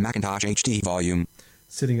desktop Macintosh HD volume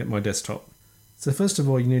sitting at my desktop. So first of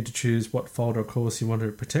all, you need to choose what folder, of course, you want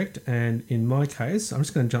to protect. And in my case, I'm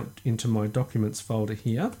just going to jump into my Documents folder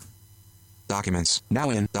here. Documents, now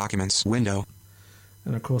in Documents window.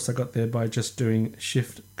 And of course, I got there by just doing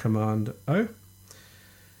Shift-Command-O.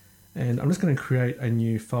 And I'm just going to create a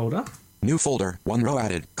new folder. New folder, one row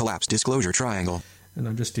added, collapse disclosure triangle. And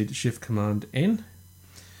I just did Shift-Command-N.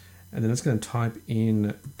 And then it's going to type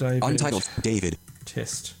in David Untitled, David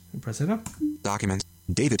Test. And press Enter. Documents,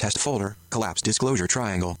 David Test folder, collapse disclosure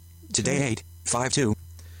triangle. Today 8/5/2.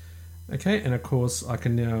 Okay, and of course I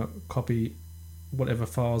can now copy whatever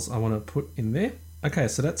files I want to put in there. Okay,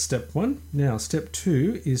 so that's step one. Now step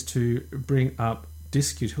two is to bring up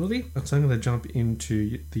disk utility. So I'm going to jump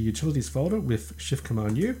into the utilities folder with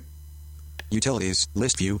Shift-Command-U. Utilities,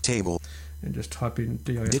 list view table. And just type in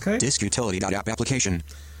disk. Disk utility.app application.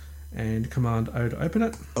 And Command-O to open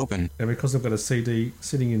it. Open. And because I've got a CD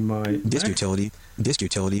sitting in my disk Mac, utility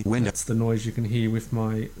window. That's the noise you can hear with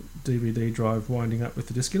my DVD drive winding up with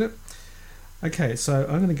the disk in it. Okay, so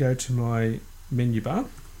I'm going to go to my menu bar.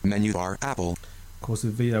 Menu bar, Apple. Of course,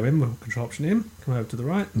 with VOM or Control Option M. Come over to the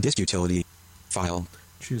right. Disk utility. File.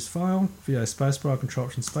 Choose File. VO spacebar, Control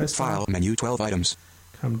Option spacebar. File menu 12 items.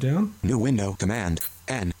 Come down. New window Command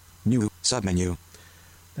N. New submenu.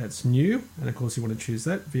 That's new, and of course you want to choose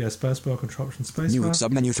that. VO spacebar, Control Option spacebar. New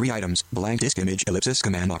submenu 3 items. Blank disk image ellipsis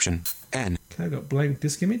Command Option N. Okay, I've got blank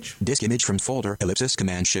disk image. Disk image from folder ellipsis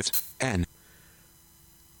Command Shift N.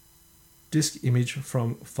 Disk image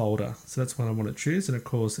from folder. So that's what I want to choose, and of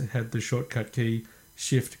course it had the shortcut key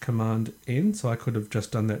Shift-Command-N, so I could have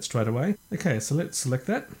just done that straight away. Okay, so let's select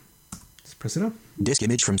that. Just press Enter. Disk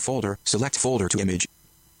image from folder. Select folder to image.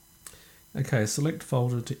 Okay, select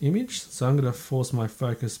folder to image. So I'm going to force my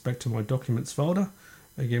focus back to my Documents folder.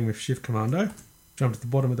 Again with Shift-Command-O. Jump to the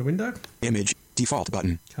bottom of the window. Image. Default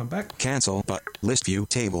button. Come back. Cancel but list view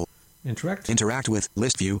table. Interact. Interact with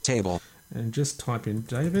list view table. And just type in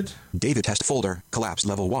David. David Test folder. Collapse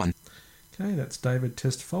level 1. Okay, that's David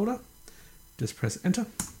Test folder. Just press Enter.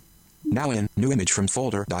 Now in new image from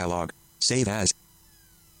folder dialog. Save as.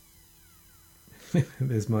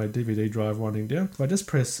 There's my DVD drive winding down. If I just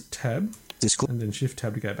press Tab and then Shift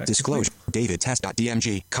Tab to go back. Disclosure. David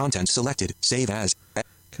Test.dmg. Content selected. Save as.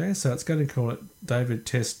 Okay, so it's going to call it David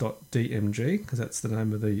Test.dmg because that's the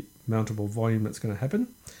name of the mountable volume that's going to happen.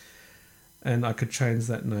 And I could change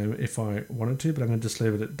that name if I wanted to, but I'm going to just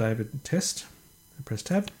leave it at David Test. And press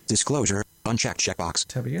Tab. Disclosure. Unchecked checkbox.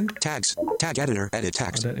 Tab again. Tags. Tag editor. Edit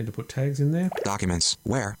text. I don't need to put tags in there. Documents.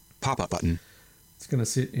 Where? Pop-up button. It's going to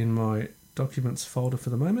sit in my Documents folder for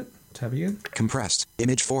the moment. Tab again. Compressed.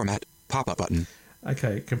 Image format. Pop-up button.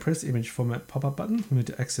 Okay, compressed image format pop-up button. We need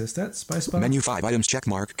to access that. Spacebar. Menu 5 items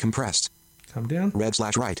checkmark. Compressed. Come down.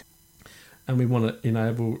 Read/write. And we want to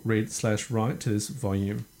enable read/write to this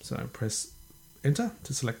volume. So press Enter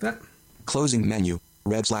to select that. Closing menu.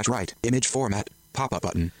 Read/write. Image format. Pop-up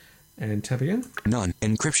button. And tab again. None.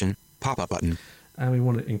 Encryption. Pop-up button. And we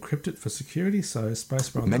want to encrypt it for security, so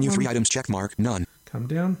spacebar on Menu that 3 one. items checkmark. None. Come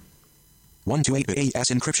down. 128-bit AES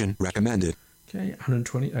encryption recommended. Okay,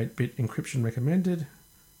 128-bit encryption recommended.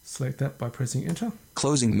 Select that by pressing Enter.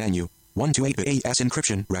 Closing menu. 128-bit AES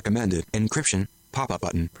encryption recommended. Encryption. Pop-up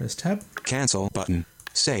button. Press Tab. Cancel button.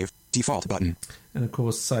 Save. Default button. And of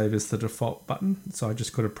course, save is the default button. So I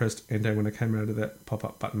just could have pressed enter when I came out of that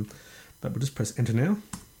pop-up button. But we'll just press enter now.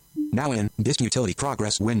 Now in Disk Utility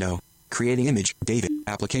Progress window. Creating image, David,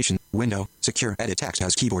 application, window, secure, edit text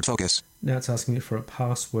as keyboard focus. Now it's asking me for a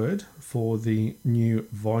password for the new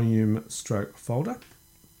volume stroke folder.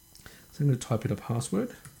 So I'm going to type in a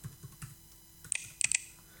password.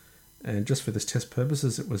 And just for this test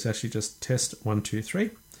purposes, it was actually just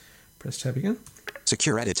test123. Press tab again.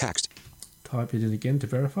 Secure edit text. Type it in again to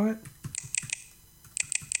verify it.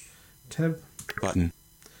 Tab. Button.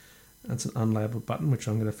 That's an unlabeled button, which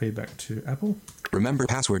I'm going to feed back to Apple. Remember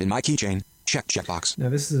password in my keychain. Checkbox. Now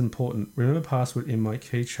this is important. Remember password in my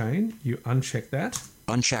keychain. You uncheck that.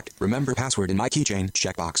 Unchecked. Remember password in my keychain.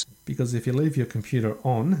 Checkbox. Because if you leave your computer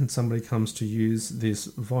on and somebody comes to use this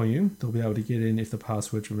volume, they'll be able to get in if the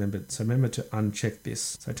password's remembered. So remember to uncheck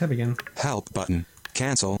this. So tab again. Help button.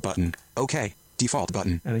 Cancel button. OK. Default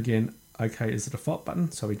button. And again, OK is the default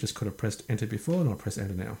button. So we just could have pressed enter before, and I'll press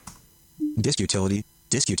enter now. Disk Utility.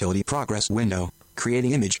 Disk Utility Progress window.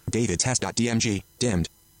 Creating image, davidtest.dmg, dimmed.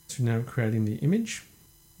 So now creating the image.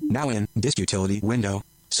 Now in Disk Utility window.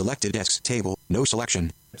 Selected disks table, no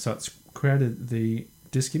selection. So it's created the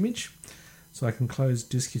disk image. So I can close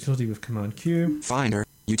Disk Utility with Command Q. Finder,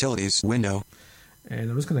 Utilities window. And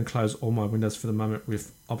I'm just going to close all my windows for the moment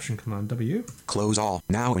with Option Command W. Close all,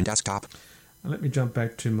 now in desktop. And let me jump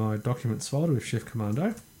back to my Documents folder with Shift Command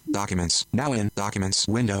O. Documents, now in Documents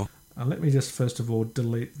window. Let me just first of all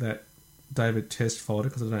delete that David Test folder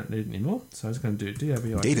because I don't need it anymore. So I'm just going to do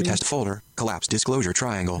DAVID. David Test folder, collapse disclosure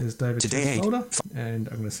triangle. There's David Today Test 8. folder. And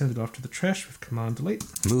I'm going to send it off to the trash with Command Delete.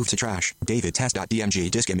 Move to trash. David Test.dmg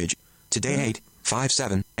disk image. Today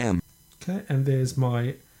 857M. Okay, and there's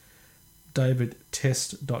my David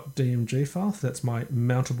Test.dmg file. So that's my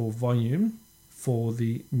mountable volume for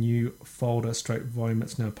the new folder stroke volume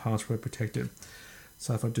that's now password protected.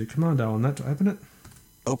 So if I do Command O on that to open it.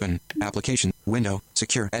 Open, application, window,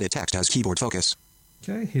 secure, edit text as keyboard focus.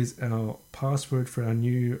 Okay, here's our password for our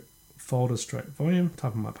new folder stroke volume.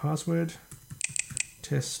 Type in my password.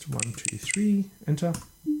 Test123, enter.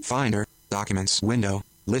 Finder, documents, window,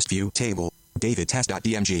 list view, table, David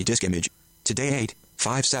Test.dmg disk image. Today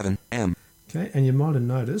 857M. Okay, and you might have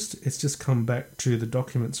noticed it's just come back to the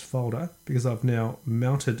documents folder because I've now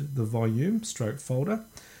mounted the volume stroke folder.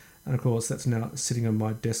 And of course, that's now sitting on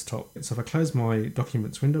my desktop. So if I close my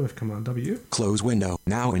documents window with Command W. Close window,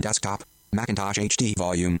 now in desktop. Macintosh HD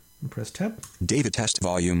volume. And press tab. David Test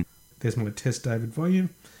volume. There's my Test David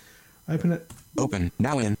volume. Open it. Open,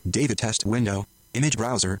 now in David Test window. Image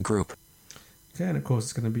browser group. Okay, and of course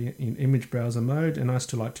it's going to be in image browser mode. And I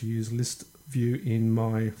still like to use list view in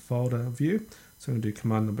my folder view. So I'm going to do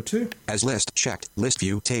Command number 2. As list checked, list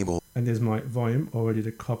view table. And there's my volume all ready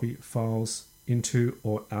to copy files into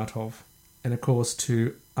or out of. And of course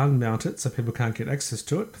to unmount it so people can't get access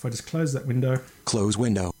to it, if I just close that window. Close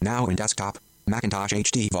window, now in desktop. Macintosh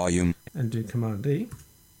HD volume. And do Command E.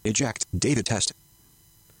 Eject, David Test.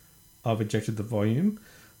 I've ejected the volume,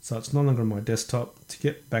 so it's no longer on my desktop. To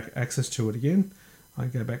get back access to it again, I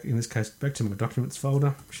go back, in this case, back to my Documents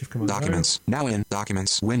folder. Shift Command Documents, now in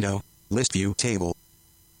Documents window. List view table.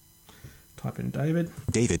 Type in David.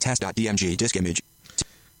 David Test.dmg disk image.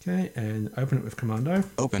 Okay, and open it with Command O.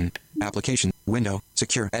 Open, application, window,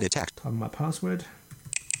 secure, edit text. Type in my password.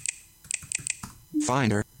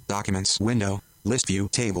 Finder, documents, window, list view,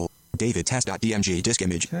 table, David Test.dmg disk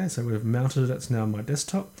image. Okay, so we've mounted it, it's now on my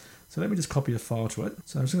desktop. So let me just copy a file to it.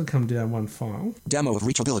 So I'm just going to come down one file. Demo of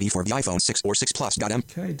reachability for the iPhone 6 or 6 Plus.m.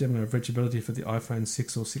 Okay, demo of reachability for the iPhone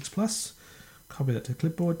 6 or 6 Plus. Copy that to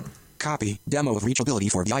clipboard. Copy, demo of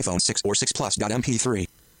reachability for the iPhone 6 or 6 Plus.mp3.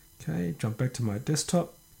 Okay, jump back to my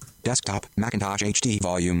desktop. Desktop, Macintosh HD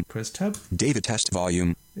volume. Press tab. David Test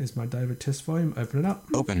volume. There's my David Test volume. Open it up.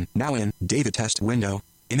 Open, now in David Test window.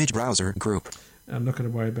 Image browser group. I'm not going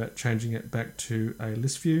to worry about changing it back to a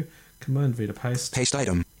list view. Command V to paste. Paste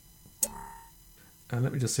item. And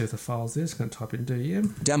let me just see if the file's there. It's going to type in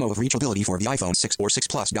DEM. Demo of reachability for the iPhone 6 or 6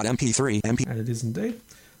 Plus.mp3 MP. And it is indeed.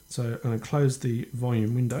 So I'm going to close the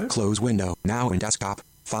volume window. Close window, now in desktop.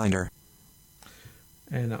 Finder.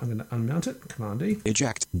 And I'm going to unmount it. Command E.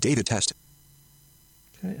 Eject, David Test.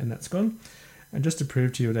 Okay, and that's gone. And just to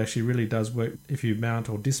prove to you it actually really does work, if you mount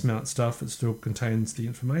or dismount stuff, it still contains the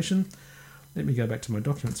information. Let me go back to my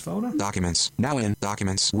Documents folder. Documents, now in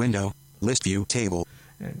Documents window, list view table.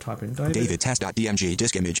 And type in David. David Test.dmg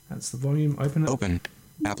disk image. That's the volume. Open it. Open.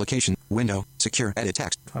 Application, window, secure, edit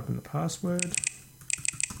text. Type in the password.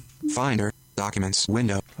 Finder, Documents,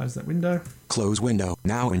 window. Close that window. Close window,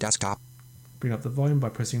 now in desktop. Bring up the volume by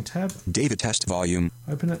pressing tab. David Test volume.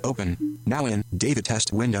 Open it. Open. Now in David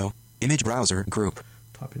Test window. Image browser group.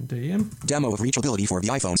 Type in DM. Demo of reachability for the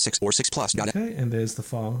iPhone 6 or 6 Plus. Okay, and there's the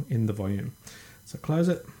file in the volume. So close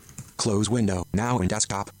it. Close window. Now in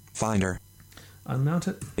desktop. Finder. Unmount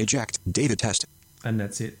it. Eject. David test. And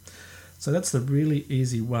that's it. So that's the really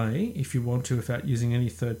easy way, if you want to, without using any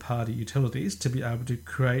third-party utilities, to be able to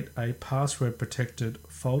create a password-protected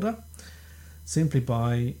folder simply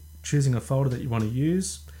by choosing a folder that you want to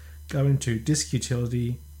use, go into Disk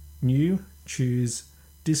Utility, New, choose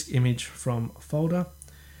Disk Image from Folder.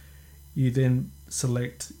 You then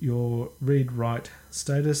select your read-write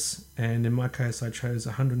status, and in my case I chose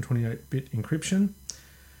 128-bit encryption.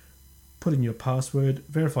 Put in your password,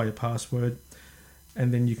 verify your password,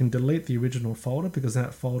 and then you can delete the original folder because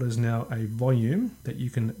that folder is now a volume that you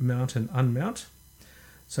can mount and unmount.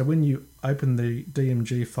 So when you open the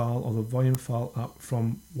DMG file or the volume file up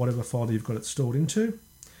from whatever folder you've got it stored into,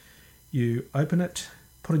 you open it,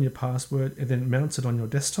 put in your password, and then mounts it on your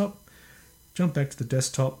desktop. Jump back to the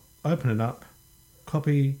desktop, open it up,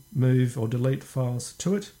 copy, move, or delete files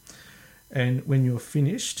to it. And when you're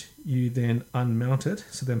finished, you then unmount it,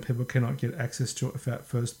 so then people cannot get access to it without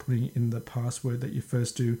first putting in the password that you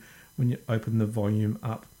first do when you open the volume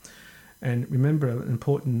up. And remember an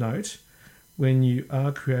important note, when you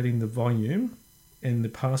are creating the volume and the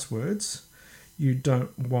passwords, you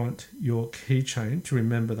don't want your keychain to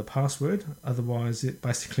remember the password, otherwise it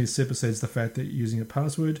basically supersedes the fact that you're using a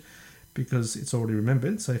password because it's already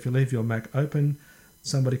remembered. So if you leave your Mac open,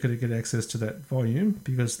 somebody could get access to that volume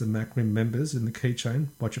because the Mac remembers in the keychain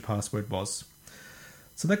what your password was.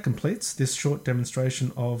 So that completes this short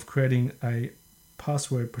demonstration of creating a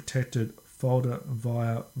password protected folder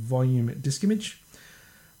via volume disk image.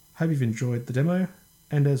 Hope you've enjoyed the demo,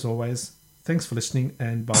 and as always, thanks for listening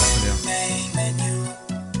and bye for now. Main menu.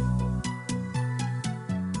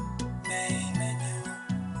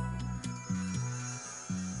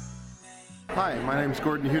 Hi, my name's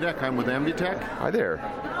Gordon Hudek. I'm with Ambitech. Hi there.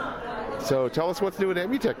 So tell us what's new at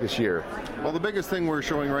Ambitech this year. Well, the biggest thing we're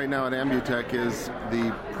showing right now at Ambitech is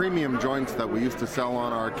the premium joints that we used to sell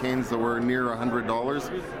on our canes that were near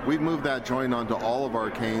 $100. We've moved that joint onto all of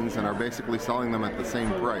our canes and are basically selling them at the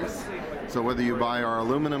same price. So whether you buy our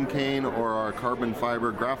aluminum cane or our carbon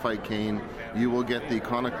fiber graphite cane, you will get the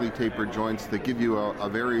conically tapered joints that give you a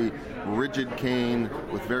very rigid cane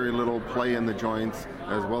with very little play in the joints,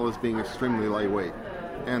 as well as being extremely lightweight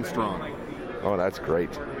and strong. Oh, that's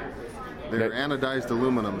great. They're anodized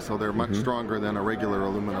aluminum, so they're much stronger than a regular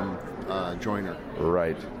aluminum joiner.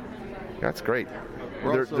 Right. That's great.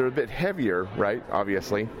 They're a bit heavier, right?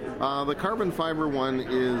 Obviously. The carbon fiber one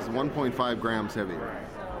is 1.5 grams heavier.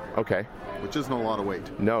 Okay. Which isn't a lot of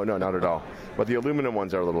weight. No, not at all. But the aluminum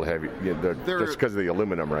ones are a little heavy. Yeah, they're just because of the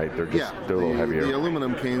aluminum, right? They're a little heavier. The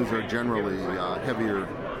aluminum canes are generally heavier.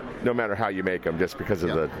 No matter how you make them, just because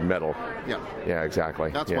of the metal. Yeah. Yeah,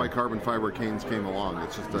 exactly. That's why carbon fiber canes came along.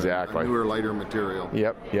 It's just a newer, lighter material.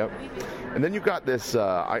 Yep. And then you've got this,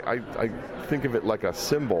 I think of it like a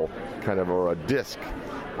cymbal, kind of, or a disc.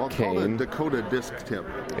 Well, it's cane. called a Dakota disc tip.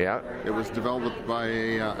 Yeah. It was developed by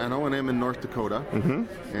an O&M in North Dakota,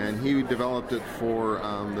 and he developed it for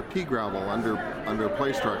the pea gravel under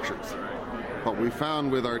play structures. But we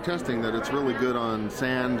found with our testing that it's really good on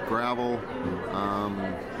sand, gravel,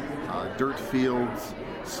 dirt fields,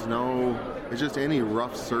 snow. It's just any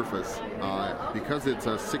rough surface. Because it's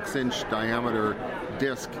a 6-inch diameter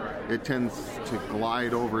disc, it tends to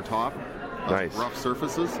glide over top of rough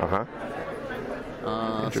surfaces.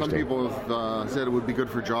 Some people have said it would be good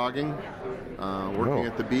for jogging, working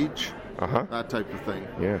at the beach, that type of thing.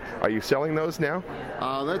 Yeah. Are you selling those now?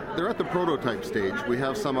 They're at the prototype stage. We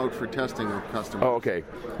have some out for testing with customers. Oh, okay.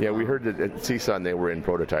 Yeah, we heard that at CSUN they were in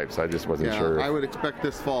prototypes. I just wasn't sure. I would expect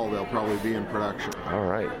this fall they'll probably be in production. All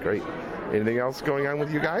right, great. Anything else going on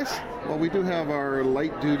with you guys? Well, we do have our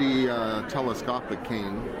light-duty telescopic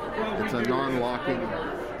cane. It's a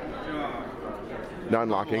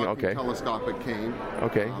non-locking, okay. telescopic cane.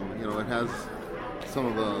 Okay. It has some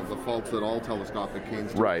of the faults that all telescopic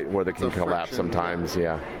canes do. Right, where they can collapse sometimes,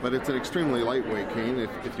 yeah. But it's an extremely lightweight cane.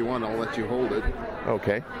 If you want, I'll let you hold it.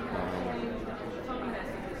 Okay.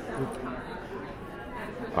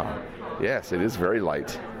 Yes, it is very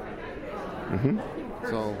light.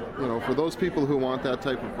 So, for those people who want that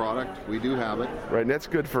type of product, we do have it. Right, and that's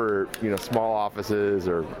good for, small offices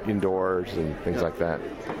or indoors and things like that.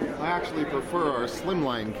 I actually prefer our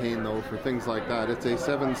slimline cane, though, for things like that. It's a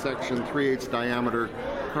 7-section, 3/8 diameter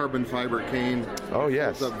carbon fiber cane. Oh,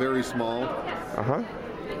 yes. It's very small.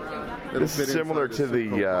 This is similar to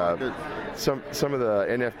the some of the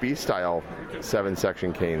NFB style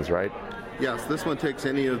 7-section canes, right? Yes, this one takes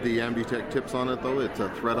any of the Ambutech tips on it, though. It's a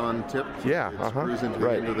thread-on tip. Yeah, It screws into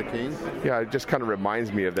the end of the cane. Yeah, it just kind of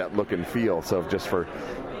reminds me of that look and feel. So just for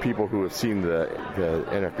people who have seen the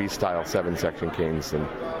NFB style 7-section canes, then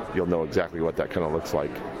you'll know exactly what that kind of looks like.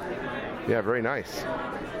 Yeah, very nice.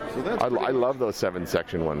 So that's I love those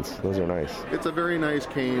 7-section ones. Those are nice. It's a very nice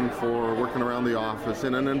cane for working around the office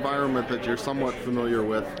in an environment that you're somewhat familiar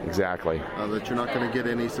with. Exactly. That you're not going to get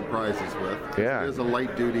any surprises with. Yeah. It is a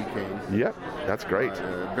light-duty cane. Yep, that's great.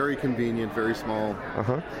 Very convenient, very small.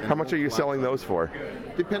 How much are you selling those for?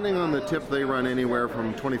 Depending on the tip, they run anywhere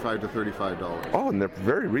from $25 to $35. Oh, and they're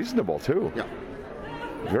very reasonable, too. Yeah.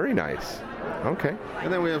 Very nice. Okay.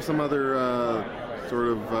 And then we have some other sort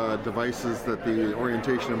of devices that the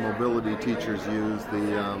orientation and mobility teachers use.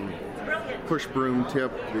 The push broom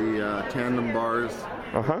tip, the tandem bars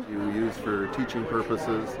you use for teaching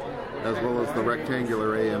purposes, as well as the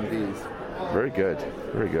rectangular AMDs. Very good.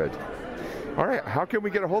 Very good. All right, how can we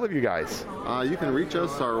get a hold of you guys? You can reach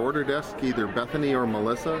us, our order desk, either Bethany or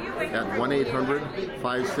Melissa, at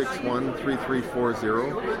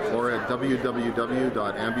 1-800-561-3340 or at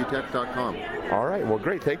www.ambutech.com. All right, well,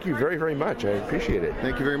 great. Thank you very, very much. I appreciate it.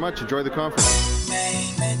 Thank you very much. Enjoy the conference.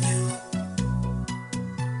 Main menu.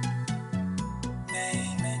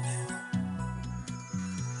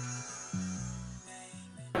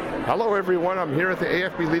 Hello, everyone. I'm here at the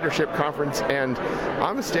AFB Leadership Conference, and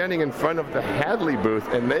I'm standing in front of the Hadley booth,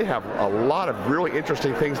 and they have a lot of really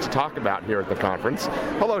interesting things to talk about here at the conference.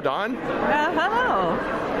 Hello, Dawn. Hello.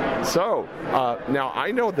 So, now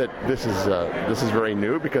I know that this is very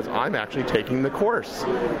new because I'm actually taking the course.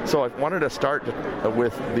 So I wanted to start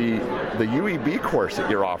with the UEB course that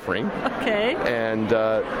you're offering. Okay. And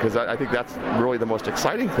because I think that's really the most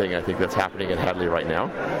exciting thing I think that's happening at Hadley right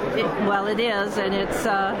now. Well, it is, and it's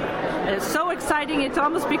so exciting. It's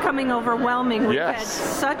almost becoming overwhelming. We've had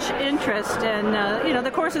such interest, and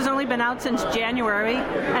the course has only been out since January,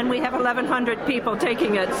 and we have 1,100 people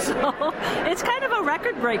taking it. So it's kind of a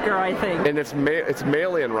record breaker, I think. And it's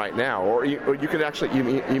mail-in right now, or you can actually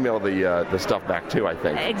email the stuff back too, I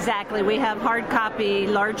think. Exactly. We have hard copy,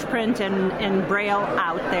 large print, and Braille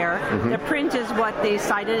out there. Mm-hmm. The print is what the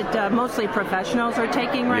sighted, mostly professionals, are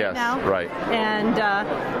taking right now. Yes, right. And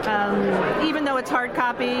even though it's hard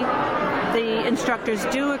copy, the instructors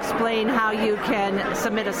do explain how you can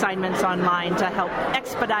submit assignments online to help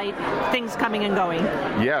expedite things coming and going.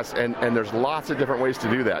 Yes, and there's lots of different ways to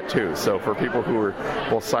do that too. So for people who are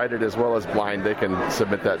both sighted as well as blind, they can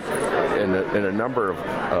submit that in a number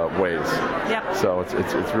of ways. Yep. So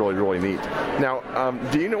it's really, really neat. Now,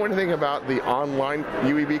 do you know anything about the online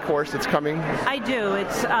UEB course that's coming? I do.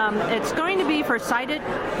 It's going to be for sighted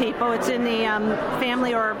people. It's in the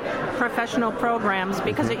family or professional programs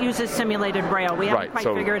because it uses simulated Braille. We haven't quite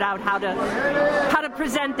figured out how to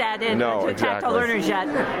present that to tactile learners yet.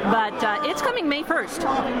 But it's coming May 1st.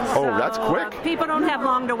 Oh, so, that's quick. People don't have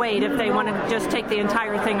long to wait if they want to just take the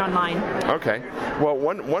entire thing online. Okay. Well,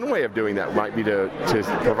 one way of doing that might be to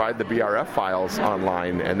provide the BRF files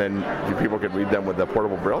online, and then people could read them with the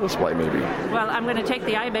portable Braille display, maybe. Well, I'm going to take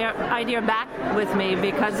the idea back with me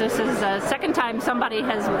because this is the second time somebody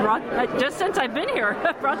has brought, just since I've been here,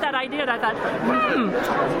 brought that idea, and I thought,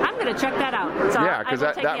 I'm going to check that out. So yeah, because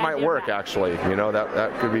that might work, actually.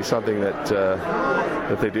 That could be something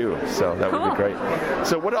that they do. So that would be great.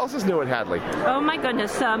 So what else is new at Hadley? Oh, my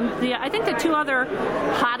goodness. I think the two other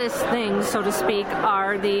hottest things, so to speak,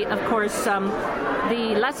 are the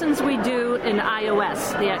lessons we do in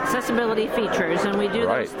iOS, the accessibility features, and we do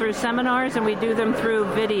those through seminars and we do them through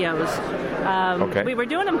videos. We were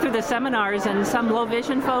doing them through the seminars, and some low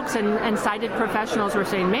vision folks and sighted professionals were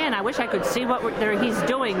saying, man, I wish I could see what he's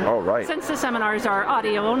doing. Since the seminars are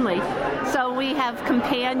audio only. So we have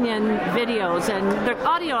companion videos, and the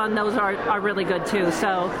audio on those are really good too.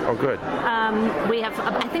 So good. We have,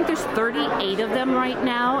 I think there's 38 of them right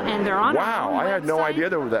now, and they're on our own I had no idea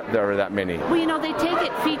there were that many. Well, they take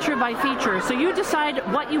it feature by feature. So you decide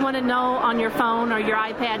what you want to know on your phone or your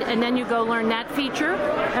iPad, and then you go learn that feature.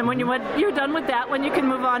 And when you're done with that one, you can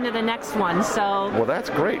move on to the next one. So well, that's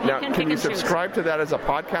great. Now, can you subscribe to that as a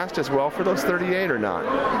podcast as well for those 38 or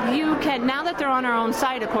not? You can. Now that they're on our own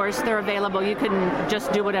site, of course, they're available. You can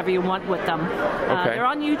just do whatever you want with them. They're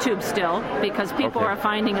on YouTube still because people are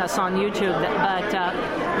finding us on YouTube. But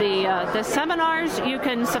the seminars, you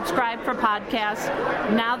can subscribe for podcasts.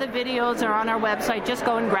 Now the videos are on our website. Just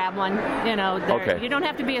go and grab one. You don't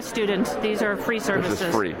have to be a student. These are free services. This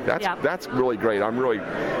is free. That's really great. I'm really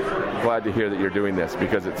glad to hear that you're doing this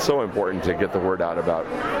because it's so important to get the word out about,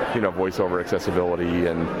 voice-over accessibility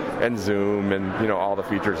and Zoom and, all the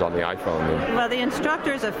features on the iPhone. Well, the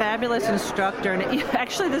instructor is a fabulous instructor, and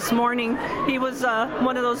actually this morning he was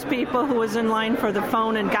one of those people who was in line for the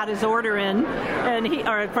phone and got his order in,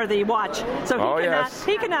 or for the watch. So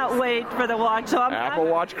he cannot wait for the watch. So Apple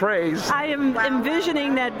Watch craze. I am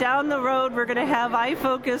envisioning that down the road we're going to have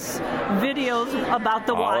iFocus videos about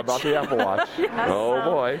the watch. All about the Apple Watch. Yes,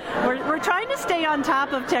 boy. We're trying to stay on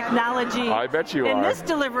top of technology. I bet you in are. this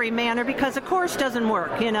delivery manner because a course doesn't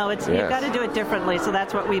work. You've got to do it differently. So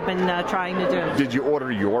that's what we've been trying to do. Did you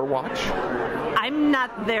order your watch? I'm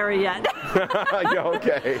not there yet. Yeah,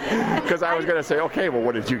 okay. Because I was going to say, okay, well,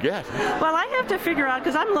 what did you get? Well, I have to figure out,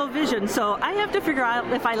 because I'm low vision, so I have to figure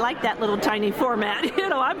out if I like that little tiny format.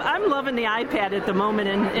 I'm loving the iPad at the moment,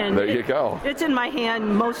 and there you go. It's in my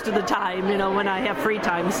hand most of the time, when I have free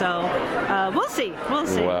time. So we'll see.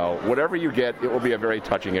 Well, whatever you get, it will be a very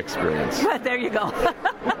touching experience. There you go.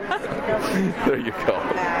 There you go.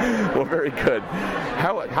 Well, very good.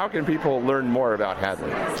 How can people learn more about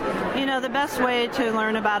Hadley? The best way to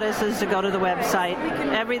learn about us is to go to the website.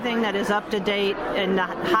 Everything that is up to date and the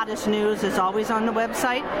hottest news is always on the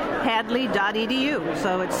website, hadley.edu.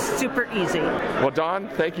 So it's super easy. Well, Dawn,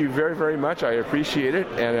 thank you very, very much. I appreciate it,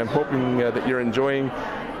 and I'm hoping that you're enjoying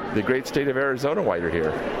the great state of Arizona while you're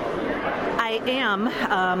here. I am.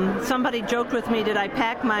 Somebody joked with me, did I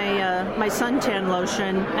pack my suntan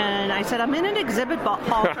lotion? And I said, I'm in an exhibit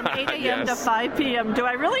hall from 8 a.m. to 5 p.m. Do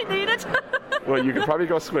I really need it? Well, you could probably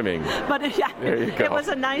go swimming. But there you go. It was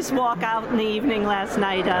a nice walk out in the evening last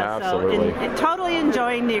night. Absolutely. So totally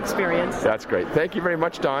enjoying the experience. That's great. Thank you very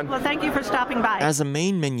much, Dawn. Well, thank you for stopping by. As a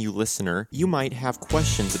Main Menu listener, you might have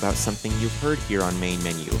questions about something you've heard here on Main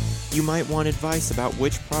Menu. You might want advice about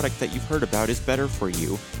which product that you've heard about is better for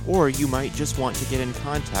you, or you might just want to get in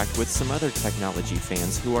contact with some other technology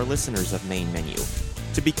fans who are listeners of Main Menu.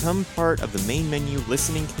 To become part of the Main Menu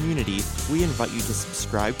listening community, we invite you to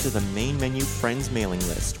subscribe to the Main Menu Friends mailing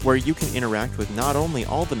list, where you can interact with not only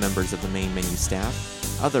all the members of the Main Menu staff,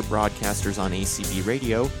 other broadcasters on ACB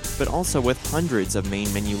Radio, but also with hundreds of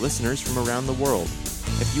Main Menu listeners from around the world.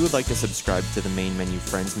 If you would like to subscribe to the Main Menu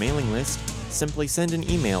Friends mailing list, simply send an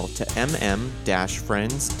email to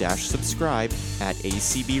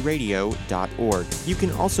mm-friends-subscribe@acbradio.org. You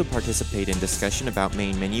can also participate in discussion about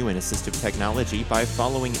Main Menu and assistive technology by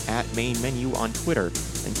following @MainMenu on Twitter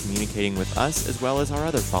and communicating with us as well as our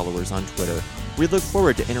other followers on Twitter. We look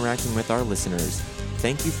forward to interacting with our listeners.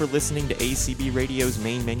 Thank you for listening to ACB Radio's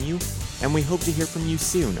Main Menu, and we hope to hear from you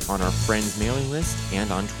soon on our Friends mailing list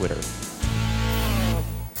and on Twitter.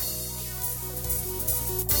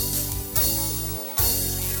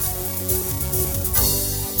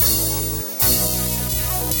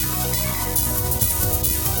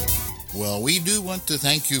 Well, we do want to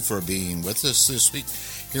thank you for being with us this week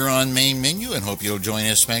here on Main Menu, and hope you'll join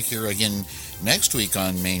us back here again next week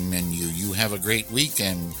on Main Menu. You have a great week,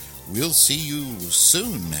 and we'll see you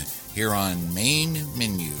soon here on Main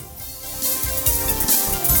Menu.